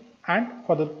loading. and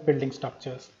for the building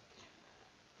structures.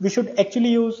 We should actually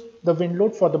use the wind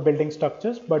load for the building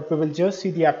structures, but we will just see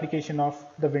the application of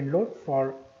the wind load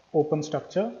for open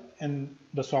structure in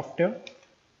the software.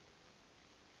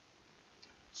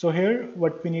 So here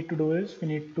what we need to do is we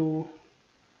need to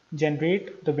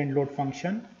generate the wind load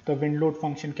function. The wind load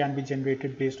function can be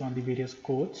generated based on the various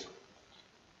codes,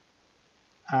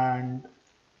 and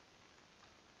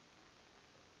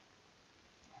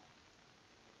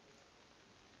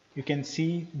you can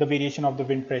see the variation of the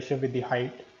wind pressure with the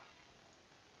height.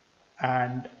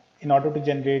 And in order to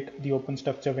generate the open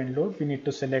structure wind load, we need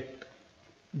to select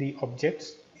the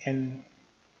objects in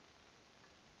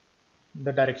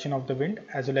the direction of the wind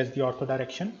as well as the ortho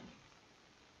direction.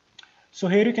 So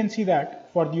here you can see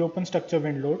that for the open structure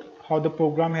wind load, how the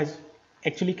program has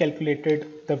actually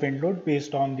calculated the wind load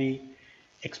based on the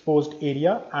exposed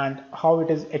area and how it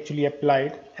is actually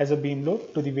applied as a beam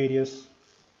load to the various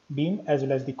beam as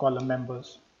well as the column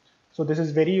members. So this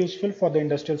is very useful for the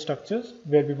industrial structures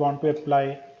where we want to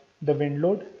apply the wind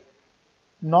load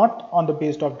not on the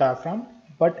base of diaphragm,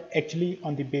 but actually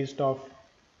on the base of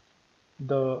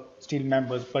the steel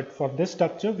members. But for this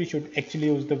structure, we should actually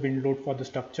use the wind load for the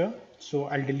structure. So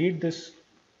I'll delete this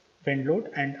wind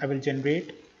load and I will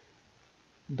generate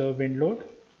the wind load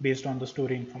based on the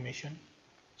story information.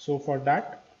 So for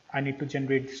that, I need to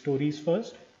generate the stories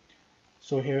first.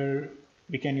 So here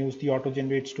we can use the auto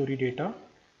generate story data.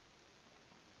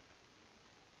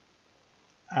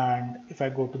 And if I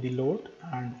go to the load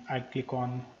and I click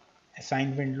on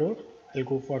assign wind load, I'll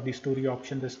go for the story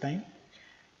option this time.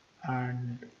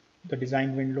 And the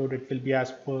design wind load, it will be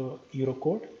as per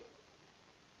Eurocode.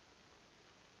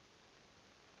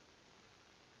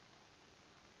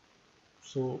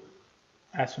 So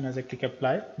as soon as I click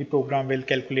apply, the program will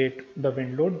calculate the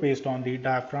wind load based on the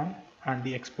diaphragm and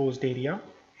the exposed area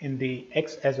in the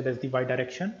X as well as the Y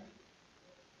direction.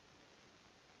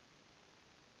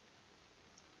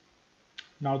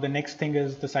 Now the next thing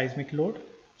is the seismic load.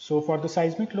 So for the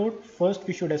seismic load, first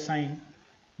we should assign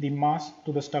the mass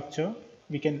to the structure.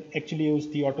 We can actually use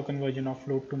the auto conversion of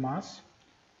load to mass.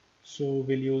 So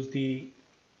we'll use the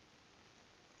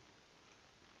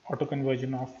auto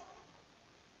conversion of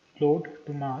load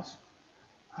to mass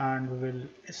and we will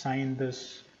assign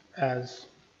this as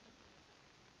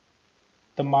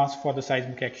the mass for the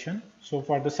seismic action. So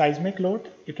for the seismic load,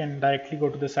 you can directly go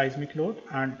to the seismic load,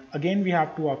 and again we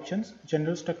have two options,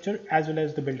 general structure as well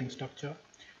as the building structure.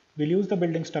 We'll use the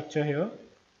building structure here,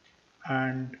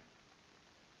 and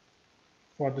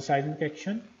for the seismic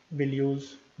action we'll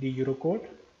use the Eurocode,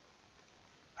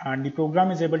 and the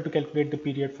program is able to calculate the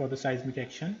period for the seismic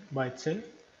action by itself,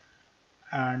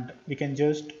 and we can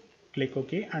just click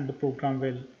OK and the program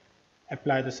will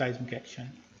apply the seismic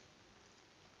action.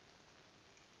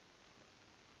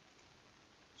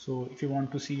 So if you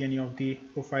want to see any of the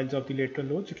profiles of the lateral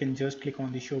loads, you can just click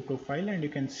on the show profile and you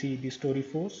can see the story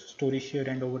force, story shear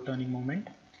and overturning moment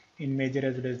in major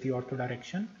as well as the ortho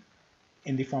direction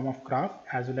in the form of graph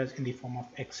as well as in the form of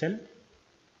Excel.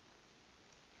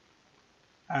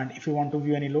 And if you want to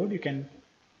view any load, you can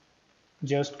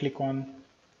just click on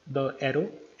the arrow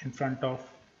in front of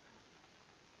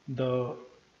the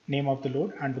name of the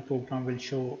load and the program will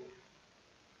show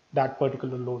that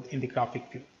particular load in the graphic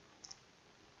view.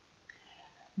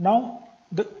 Now,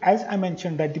 as I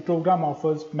mentioned that the program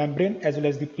offers membrane as well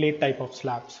as the plate type of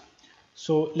slabs.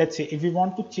 So let's say if we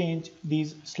want to change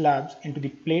these slabs into the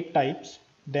plate types,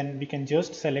 then we can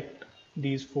just select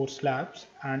these 4 slabs,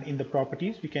 and in the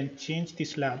properties we can change the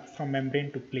slab from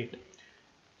membrane to plate.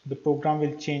 So the program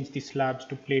will change the slabs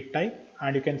to plate type,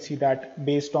 and you can see that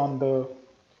based on the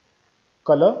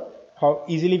color how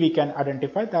easily we can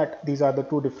identify that these are the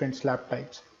 2 different slab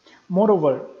types.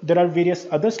 Moreover, there are various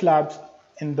other slabs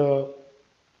in the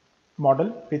model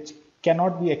which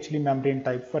cannot be actually membrane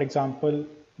type. For example,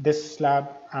 this slab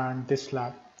and this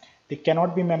slab, they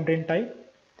cannot be membrane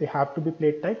type, they have to be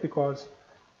plate type because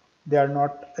they are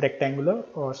not rectangular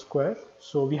or square.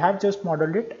 So we have just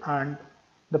modeled it, and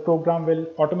the program will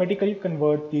automatically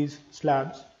convert these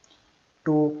slabs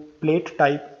to plate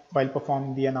type while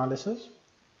performing the analysis.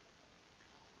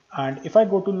 And if I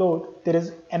go to load, there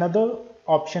is another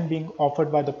option being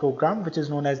offered by the program which is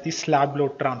known as the slab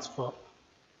load transfer.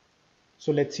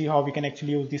 So let's see how we can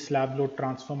actually use the slab load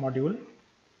transfer module.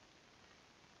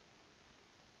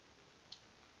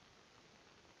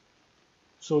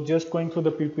 So just going through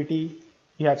the PPT,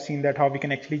 we have seen that how we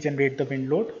can actually generate the wind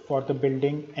load for the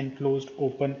building, enclosed,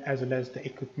 open as well as the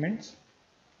equipments,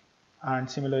 and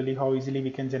similarly how easily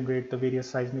we can generate the various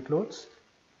seismic loads.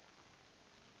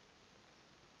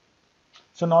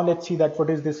 So now let's see that what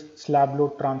is this slab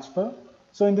load transfer.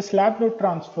 So in the slab load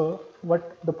transfer,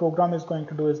 what the program is going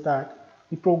to do is that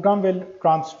the program will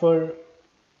transfer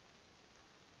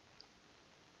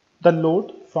the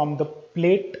load from the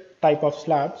plate type of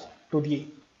slabs to the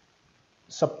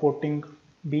supporting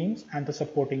beams and the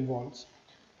supporting walls.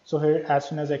 So here, as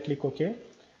soon as I click OK,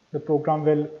 the program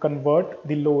will convert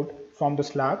the load from the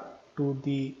slab to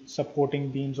the supporting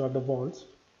beams or the walls.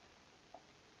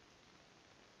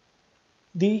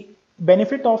 The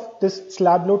benefit of this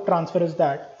slab load transfer is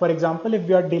that, for example, if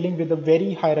we are dealing with a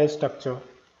very high-rise structure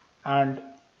and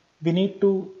we need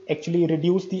to actually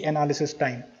reduce the analysis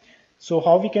time. So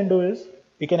how we can do is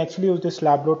we can actually use the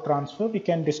slab load transfer. We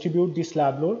can distribute the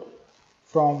slab load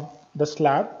from the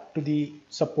slab to the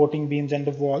supporting beams and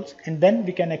the walls, and then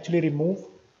we can actually remove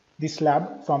the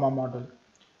slab from our model.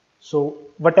 So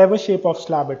whatever shape of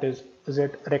slab it is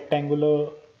it rectangular,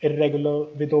 irregular,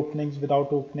 with openings,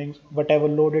 without openings, whatever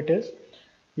load it is,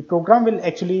 the program will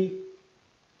actually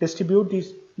distribute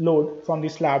this load from the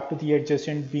slab to the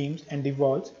adjacent beams and the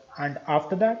walls, and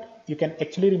after that you can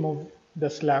actually remove the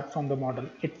slab from the model.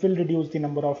 It will reduce the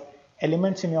number of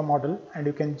elements in your model, and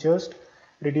you can just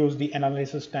reduce the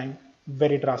analysis time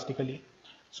very drastically.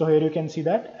 So here you can see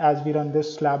that as we run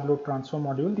this slab load transfer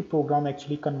module, the program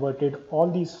actually converted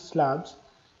all these slabs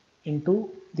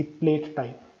into the plate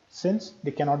type, since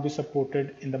they cannot be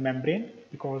supported in the membrane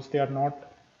because they are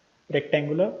not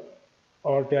rectangular,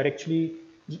 or they are actually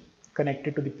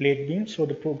connected to the plate beam. So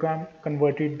the program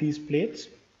converted these plates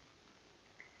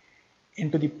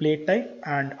into the plate type,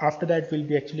 and after that we'll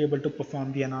be actually able to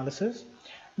perform the analysis.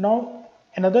 Now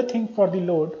another thing for the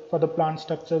load for the plant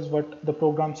structures, what the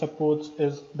program supports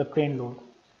is the crane load.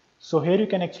 So here you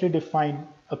can actually define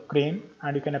a crane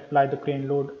and you can apply the crane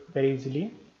load very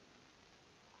easily.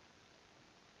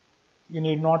 You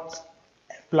need not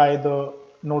apply the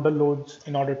nodal loads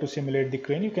in order to simulate the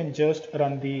crane. You can just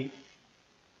run the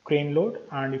crane load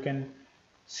and you can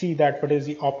see that what is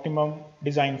the optimum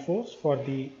design force for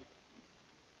the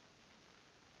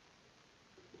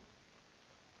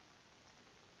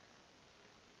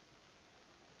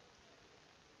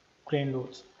crane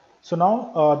loads. So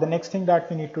now the next thing that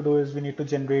we need to do is we need to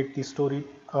generate the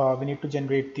we need to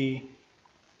generate the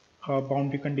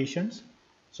boundary conditions.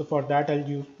 So for that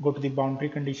go to the boundary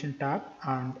condition tab,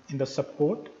 and in the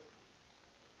support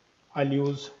I'll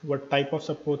use what type of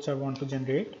supports I want to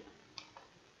generate,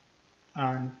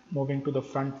 and moving to the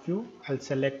front view I'll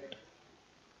select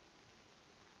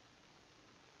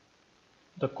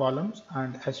the columns,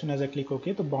 and as soon as I click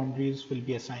OK, the boundaries will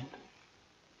be assigned.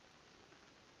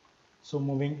 So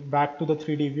moving back to the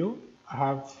 3D view, I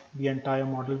have the entire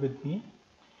model with me,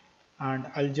 and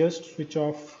I'll just switch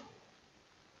off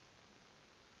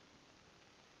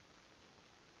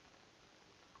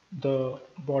the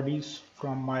bodies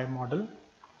from my model,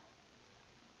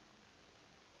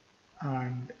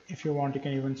 and if you want you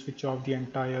can even switch off the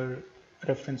entire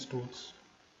reference tools.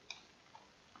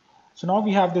 So now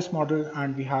we have this model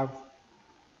and we have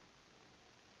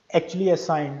actually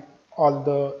assigned all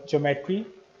the geometry,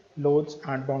 loads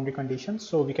and boundary conditions,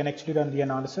 so we can actually run the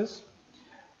analysis.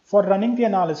 For running the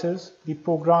analysis, the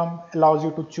program allows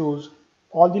you to choose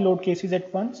all the load cases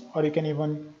at once, or you can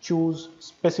even choose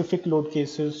specific load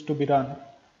cases to be run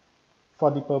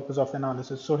for the purpose of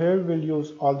analysis. So here we'll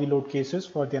use all the load cases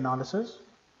for the analysis,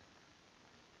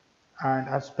 and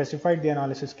I've specified the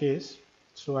analysis case.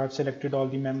 So I've selected all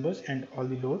the members and all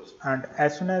the loads, and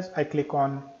as soon as I click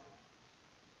on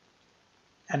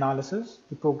analysis,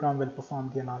 the program will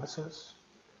perform the analysis.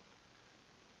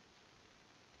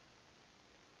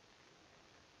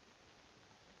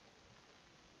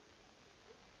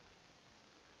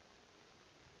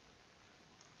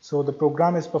 So the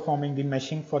program is performing the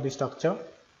meshing for the structure.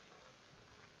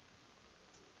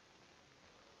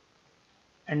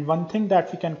 And one thing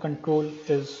that we can control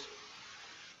is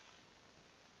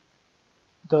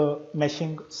the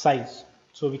meshing size.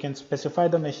 So we can specify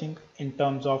the meshing in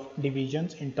terms of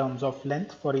divisions, in terms of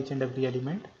length for each and every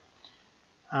element.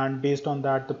 And based on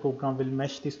that, the program will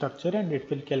mesh the structure and it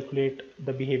will calculate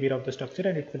the behavior of the structure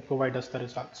and it will provide us the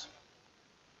results.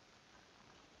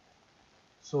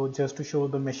 So just to show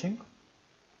the meshing.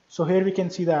 So here we can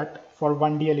see that for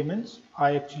 1D elements,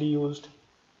 I actually used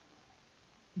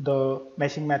the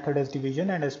meshing method as division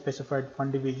and I specified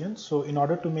one division. So in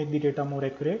order to make the data more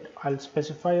accurate, I'll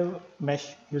specify a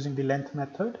mesh using the length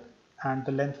method, and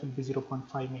the length will be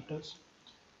 0.5 meters.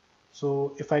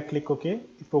 So if I click OK,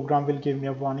 the program will give me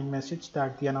a warning message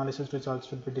that the analysis results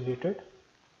will be deleted,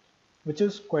 which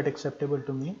is quite acceptable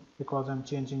to me because I'm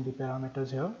changing the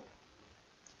parameters here.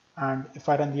 And if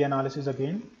I run the analysis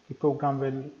again, the program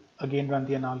will again run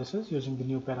the analysis using the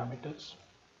new parameters.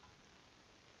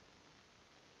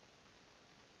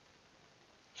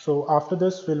 So after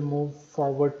this, we'll move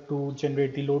forward to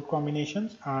generate the load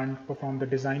combinations and perform the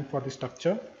design for the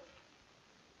structure.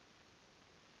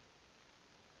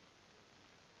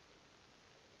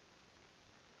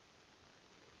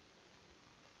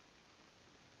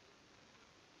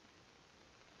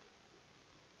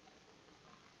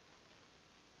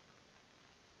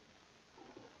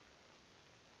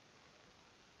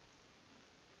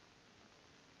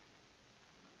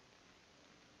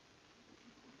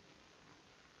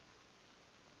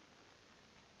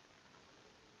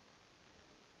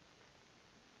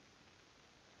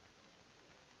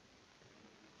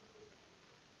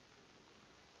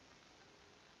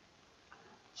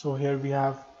 So here we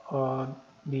have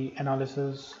the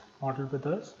analysis model with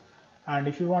us. And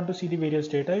if you want to see the various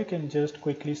data, you can just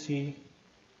quickly see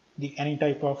the any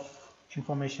type of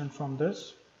information from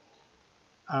this.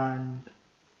 And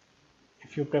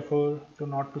if you prefer to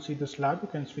not to see the slab, you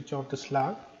can switch off the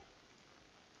slab.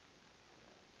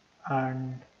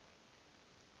 And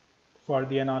for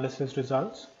the analysis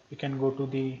results, you can go to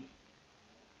the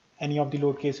any of the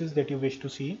load cases that you wish to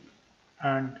see.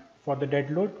 And for the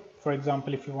dead load, for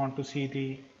example, if you want to see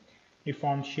the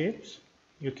deformed shapes,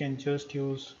 you can just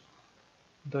use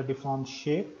the deformed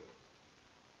shape.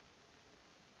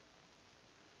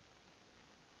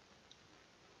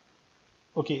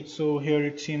 Okay, so here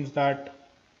it seems that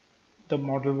the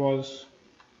model was.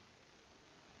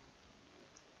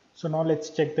 So now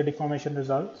let's check the deformation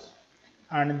results.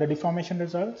 And in the deformation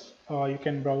results, you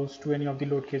can browse to any of the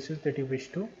load cases that you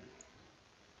wish to.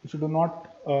 If you do not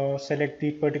select the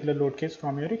particular load case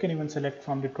from here, you can even select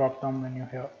from the drop down menu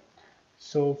here.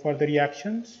 So for the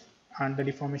reactions and the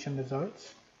deformation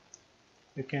results,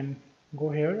 you can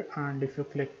go here, and if you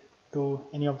click to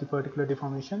any of the particular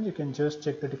deformations, you can just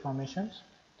check the deformations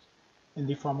in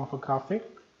the form of a graphic,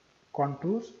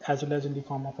 contours, as well as in the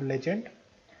form of a legend.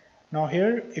 Now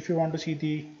here, if you want to see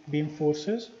the beam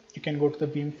forces, you can go to the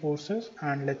beam forces,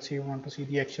 and let's say you want to see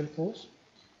the axial force.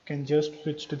 You can just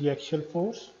switch to the axial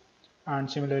force, and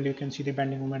similarly you can see the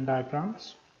bending moment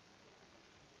diagrams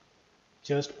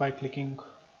just by clicking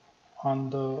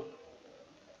on the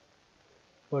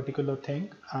particular thing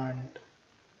and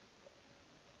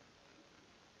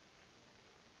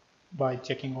by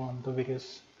checking on the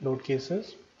various load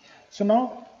cases. So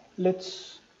now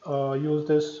let's use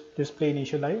this display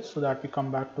initialize so that we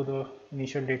come back to the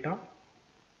initial data,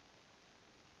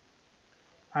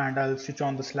 and I'll switch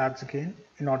on the slabs again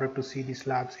in order to see the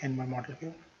slabs in my model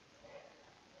view.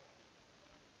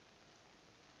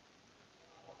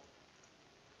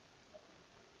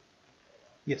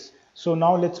 Yes, so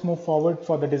now let's move forward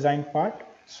for the design part.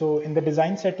 So in the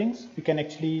design settings, we can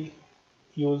actually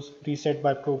use reset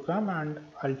by program, and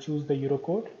I'll choose the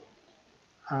Eurocode.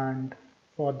 And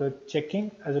for the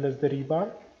checking as well as the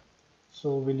rebar,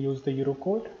 so we'll use the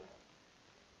Eurocode.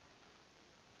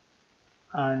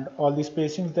 And all the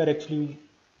spacings, they're actually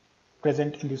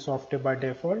present in the software by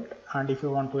default. And if you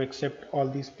want to accept all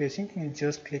these spacing, you can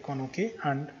just click on OK,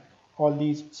 and all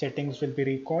these settings will be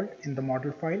recalled in the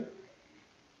model file.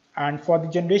 And for the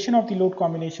generation of the load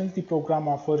combinations, the program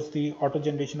offers the auto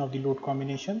generation of the load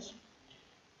combinations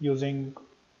using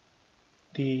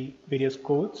the various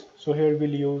codes. So here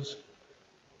we'll use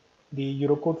the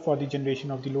Eurocode for the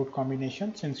generation of the load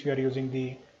combination, since we are using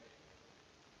the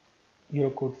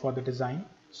Eurocode for the design.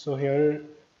 So here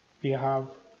we have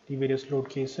the various load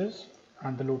cases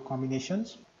and the load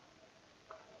combinations.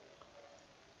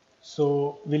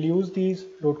 So we'll use these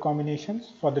load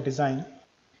combinations for the design,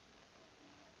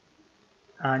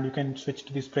 and you can switch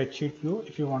to the spreadsheet view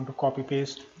if you want to copy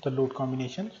paste the load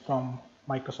combinations from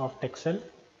Microsoft Excel.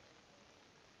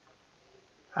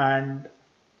 And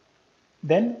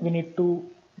then we need to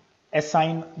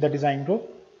assign the design group.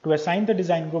 To assign the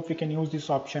design group, we can use this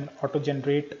option auto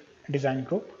generate design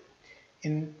group.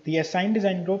 In the assign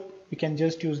design group, we can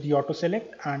just use the auto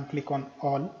select and click on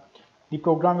all. The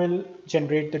program will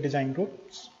generate the design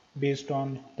groups based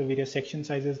on the various section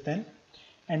sizes then.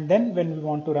 And then when we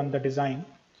want to run the design,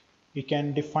 we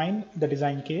can define the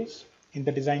design case. In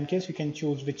the design case, we can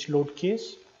choose which load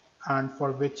case and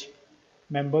for which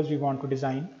members we want to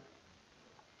design.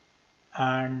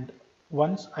 And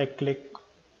once I click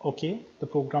OK, the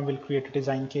program will create a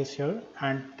design case here.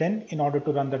 And then in order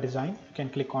to run the design, you can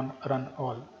click on run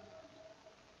all.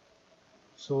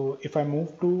 So if I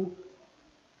move to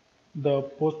the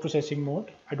post-processing mode,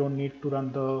 I don't need to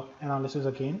run the analysis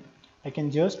again. I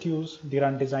can just use the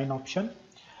run design option.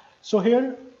 So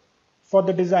here for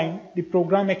the design, the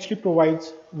program actually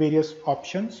provides various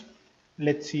options.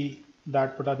 Let's see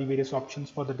that what are the various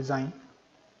options for the design.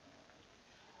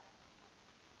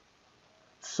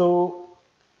 So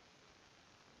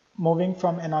moving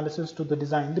from analysis to the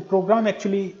design, the program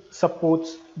actually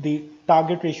supports the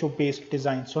target ratio based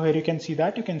design. So here you can see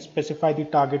that you can specify the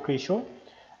target ratio,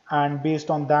 and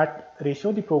based on that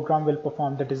ratio the program will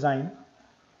perform the design.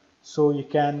 So you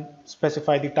can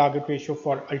specify the target ratio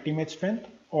for ultimate strength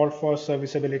or for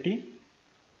serviceability,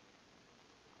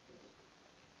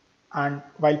 and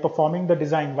while performing the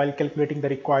design, while calculating the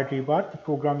required rebar, the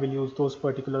program will use those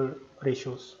particular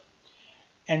ratios.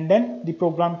 And then the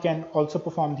program can also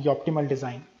perform the optimal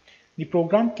design. The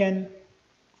program can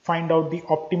find out the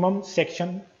optimum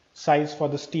section size for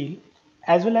the steel,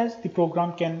 as well as the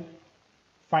program can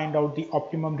find out the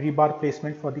optimum rebar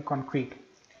placement for the concrete.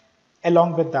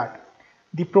 Along with that,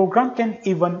 the program can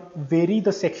even vary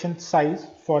the section size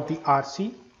for the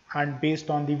RC, and based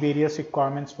on the various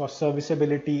requirements for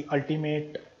serviceability,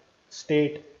 ultimate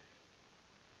state,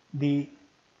 the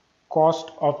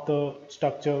cost of the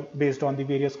structure based on the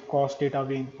various cost data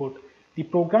we input. The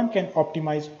program can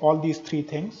optimize all these three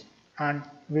things, and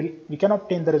we can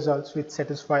obtain the results which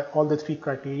satisfy all the three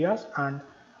criteria and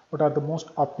what are the most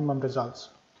optimum results.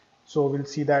 So we'll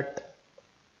see that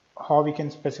how we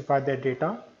can specify that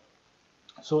data.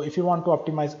 So if you want to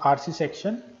optimize RC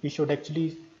section, we should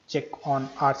actually check on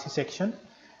RC section,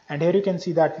 and here you can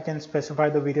see that we can specify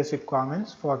the various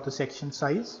requirements for the section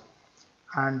size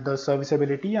and the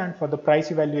serviceability, and for the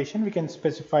price evaluation we can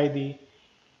specify the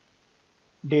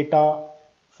data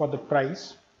for the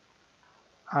price,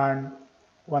 and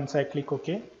once I click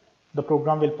OK, the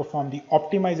program will perform the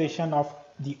optimization of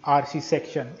the RC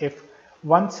section. If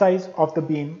one size of the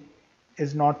beam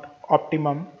is not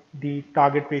optimum, the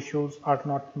target ratios are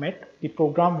not met, the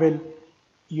program will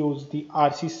use the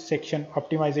RC section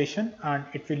optimization and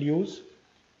it will use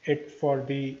it for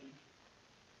the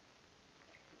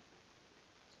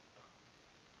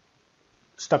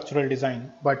structural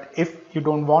design. But if you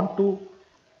don't want to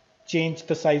change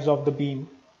the size of the beam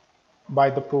by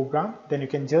the program, then you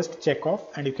can just check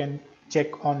off and you can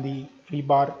check on the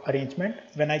rebar arrangement.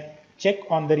 When I check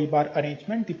on the rebar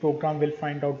arrangement, the program will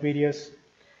find out various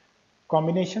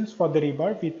combinations for the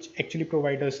rebar which actually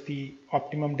provide us the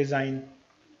optimum design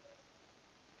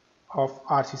of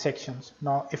RC sections.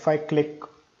 Now if I click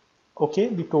OK,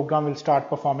 the program will start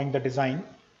performing the design.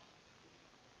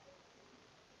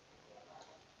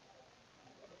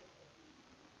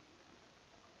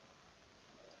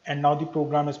 And now the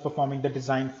program is performing the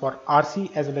design for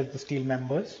RC as well as the steel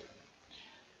members.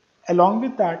 Along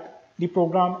with that, the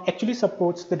program actually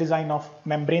supports the design of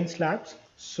membrane slabs.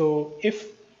 So if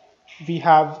we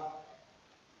have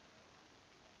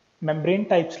membrane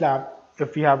type slab,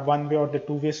 if we have one-way or the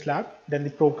two-way slab, then the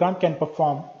program can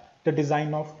perform the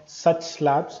design of such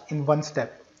slabs in one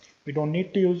step. We don't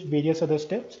need to use various other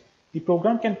steps. The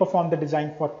program can perform the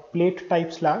design for plate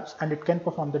type slabs, and it can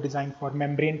perform the design for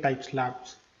membrane type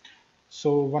slabs.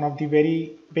 So one of the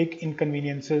very big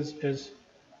inconveniences is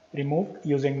removed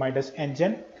using Midas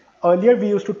nGen. Earlier we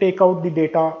used to take out the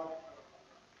data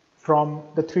from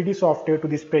the 3D software to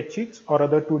the spreadsheets or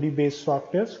other 2D based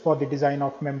softwares for the design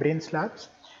of membrane slabs.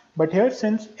 But here,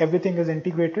 since everything is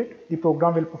integrated, the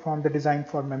program will perform the design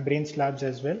for membrane slabs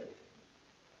as well.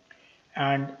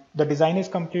 And the design is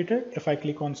completed. If I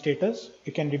click on status,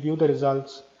 you can review the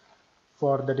results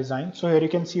for the design. So here you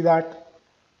can see that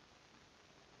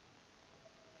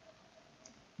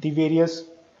the various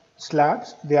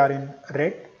slabs, they are in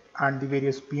red, and the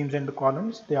various beams and the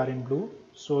columns, they are in blue.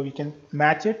 So we can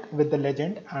match it with the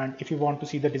legend, and if you want to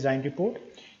see the design report,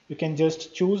 you can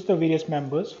just choose the various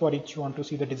members for which you want to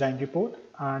see the design report,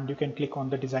 and you can click on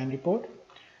the design report.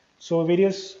 So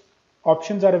various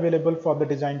options are available for the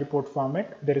design report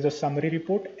format. There is a summary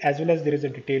report as well as there is a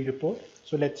detailed report.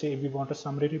 So let's say if we want a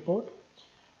summary report,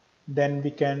 then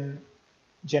we can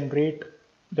generate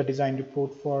the design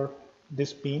report for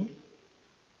this beam.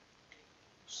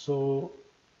 So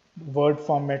Word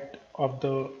format of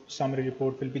the summary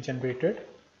report will be generated.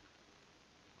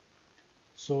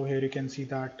 So here you can see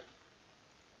that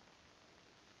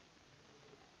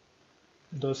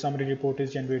the summary report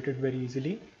is generated very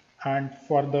easily. And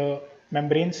for the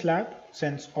membrane slab,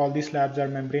 since all the slabs are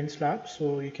membrane slabs,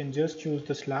 so you can just choose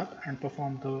the slab and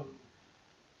perform the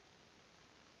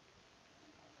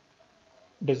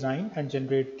design and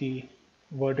generate the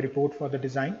Word report for the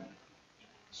design.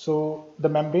 So the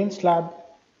membrane slab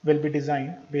will be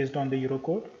designed based on the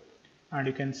Eurocode, and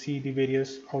you can see the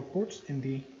various outputs in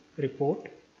the report.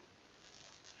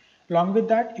 Along with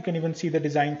that, you can even see the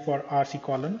design for RC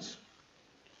columns.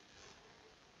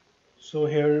 So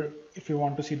here, if you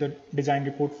want to see the design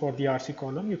report for the RC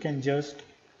column, you can just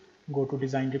go to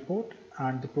design report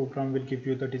and the program will give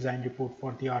you the design report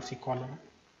for the RC column.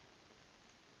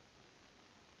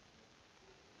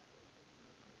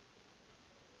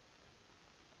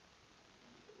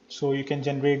 So you can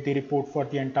generate the report for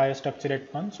the entire structure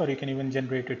at once, or you can even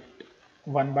generate it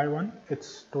one by one.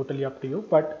 It's totally up to you.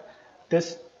 But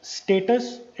this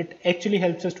status, it actually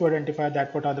helps us to identify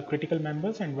that what are the critical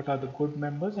members and what are the good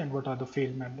members and what are the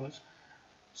failed members.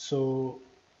 So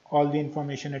all the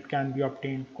information, it can be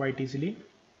obtained quite easily.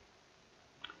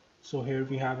 So here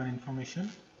we have an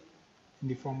information in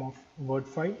the form of Word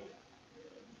file.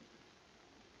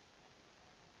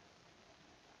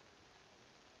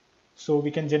 So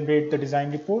we can generate the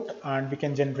design report and we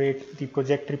can generate the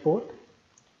project report.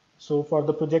 So for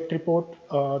the project report,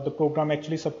 the program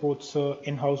actually supports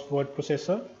in-house word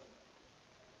processor.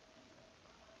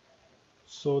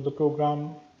 So the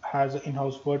program has an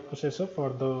in-house word processor for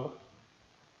the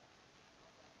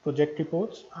project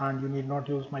reports, and you need not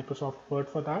use Microsoft Word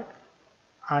for that.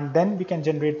 And then we can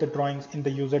generate the drawings in the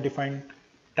user-defined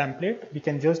template. We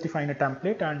can just define a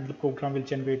template and the program will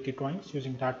generate the drawings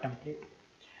using that template.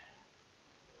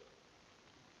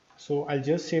 So I'll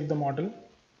just save the model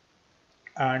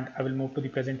and I will move to the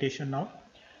presentation now.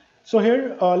 So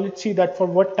here, let's see that for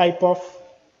what type of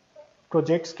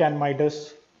projects can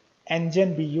Midas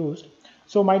nGen be used.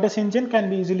 So Midas nGen can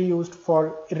be easily used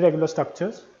for irregular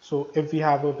structures. So if we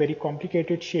have a very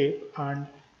complicated shape and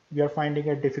we are finding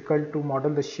it difficult to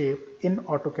model the shape in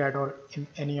AutoCAD or in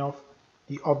any of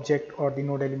the object or the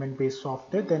node element based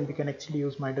software, then we can actually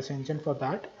use Midas nGen for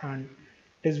that. And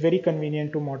it is very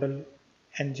convenient to model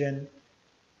nGen.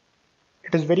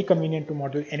 It is very convenient to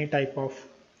model any type of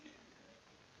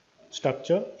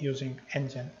structure using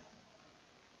nGen.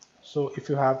 So if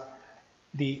you have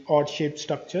the odd shaped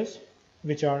structures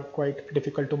which are quite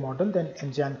difficult to model, then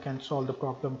nGen can solve the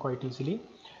problem quite easily.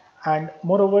 And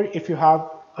moreover, if you have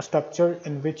a structure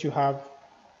in which you have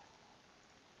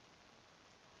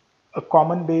a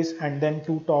common base and then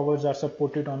two towers are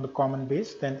supported on the common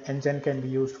base, then nGen can be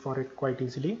used for it quite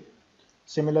easily.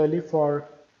 Similarly, for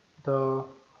the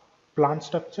plant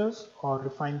structures or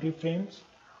refinery frames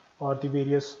or the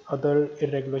various other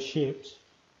irregular shapes,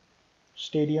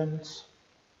 stadiums.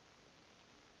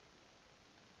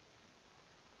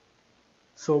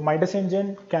 So Midas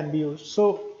nGen can be used.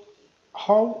 So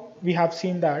how we have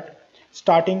seen that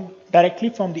starting directly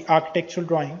from the architectural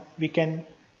drawing, we can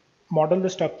model the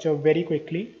structure very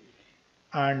quickly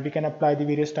and we can apply the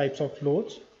various types of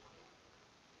loads.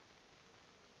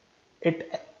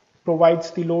 It provides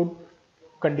the load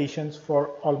conditions for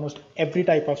almost every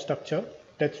type of structure.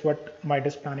 That's what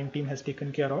Midas planning team has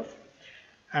taken care of.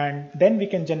 And then we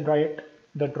can generate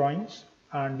the drawings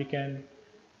and we can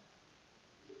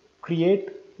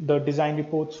create the design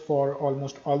reports for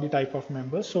almost all the type of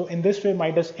members. So in this way,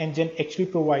 Midas nGen actually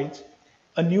provides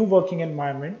a new working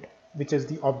environment, which is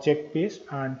the object based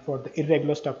and for the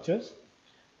irregular structures.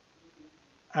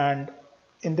 And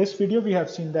in this video, we have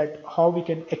seen that how we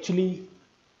can actually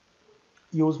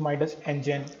use Midas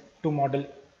nGen to model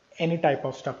any type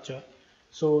of structure.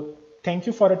 So thank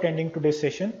you for attending today's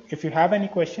session. If you have any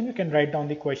question, you can write down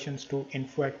the questions to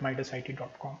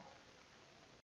info@midasit.com.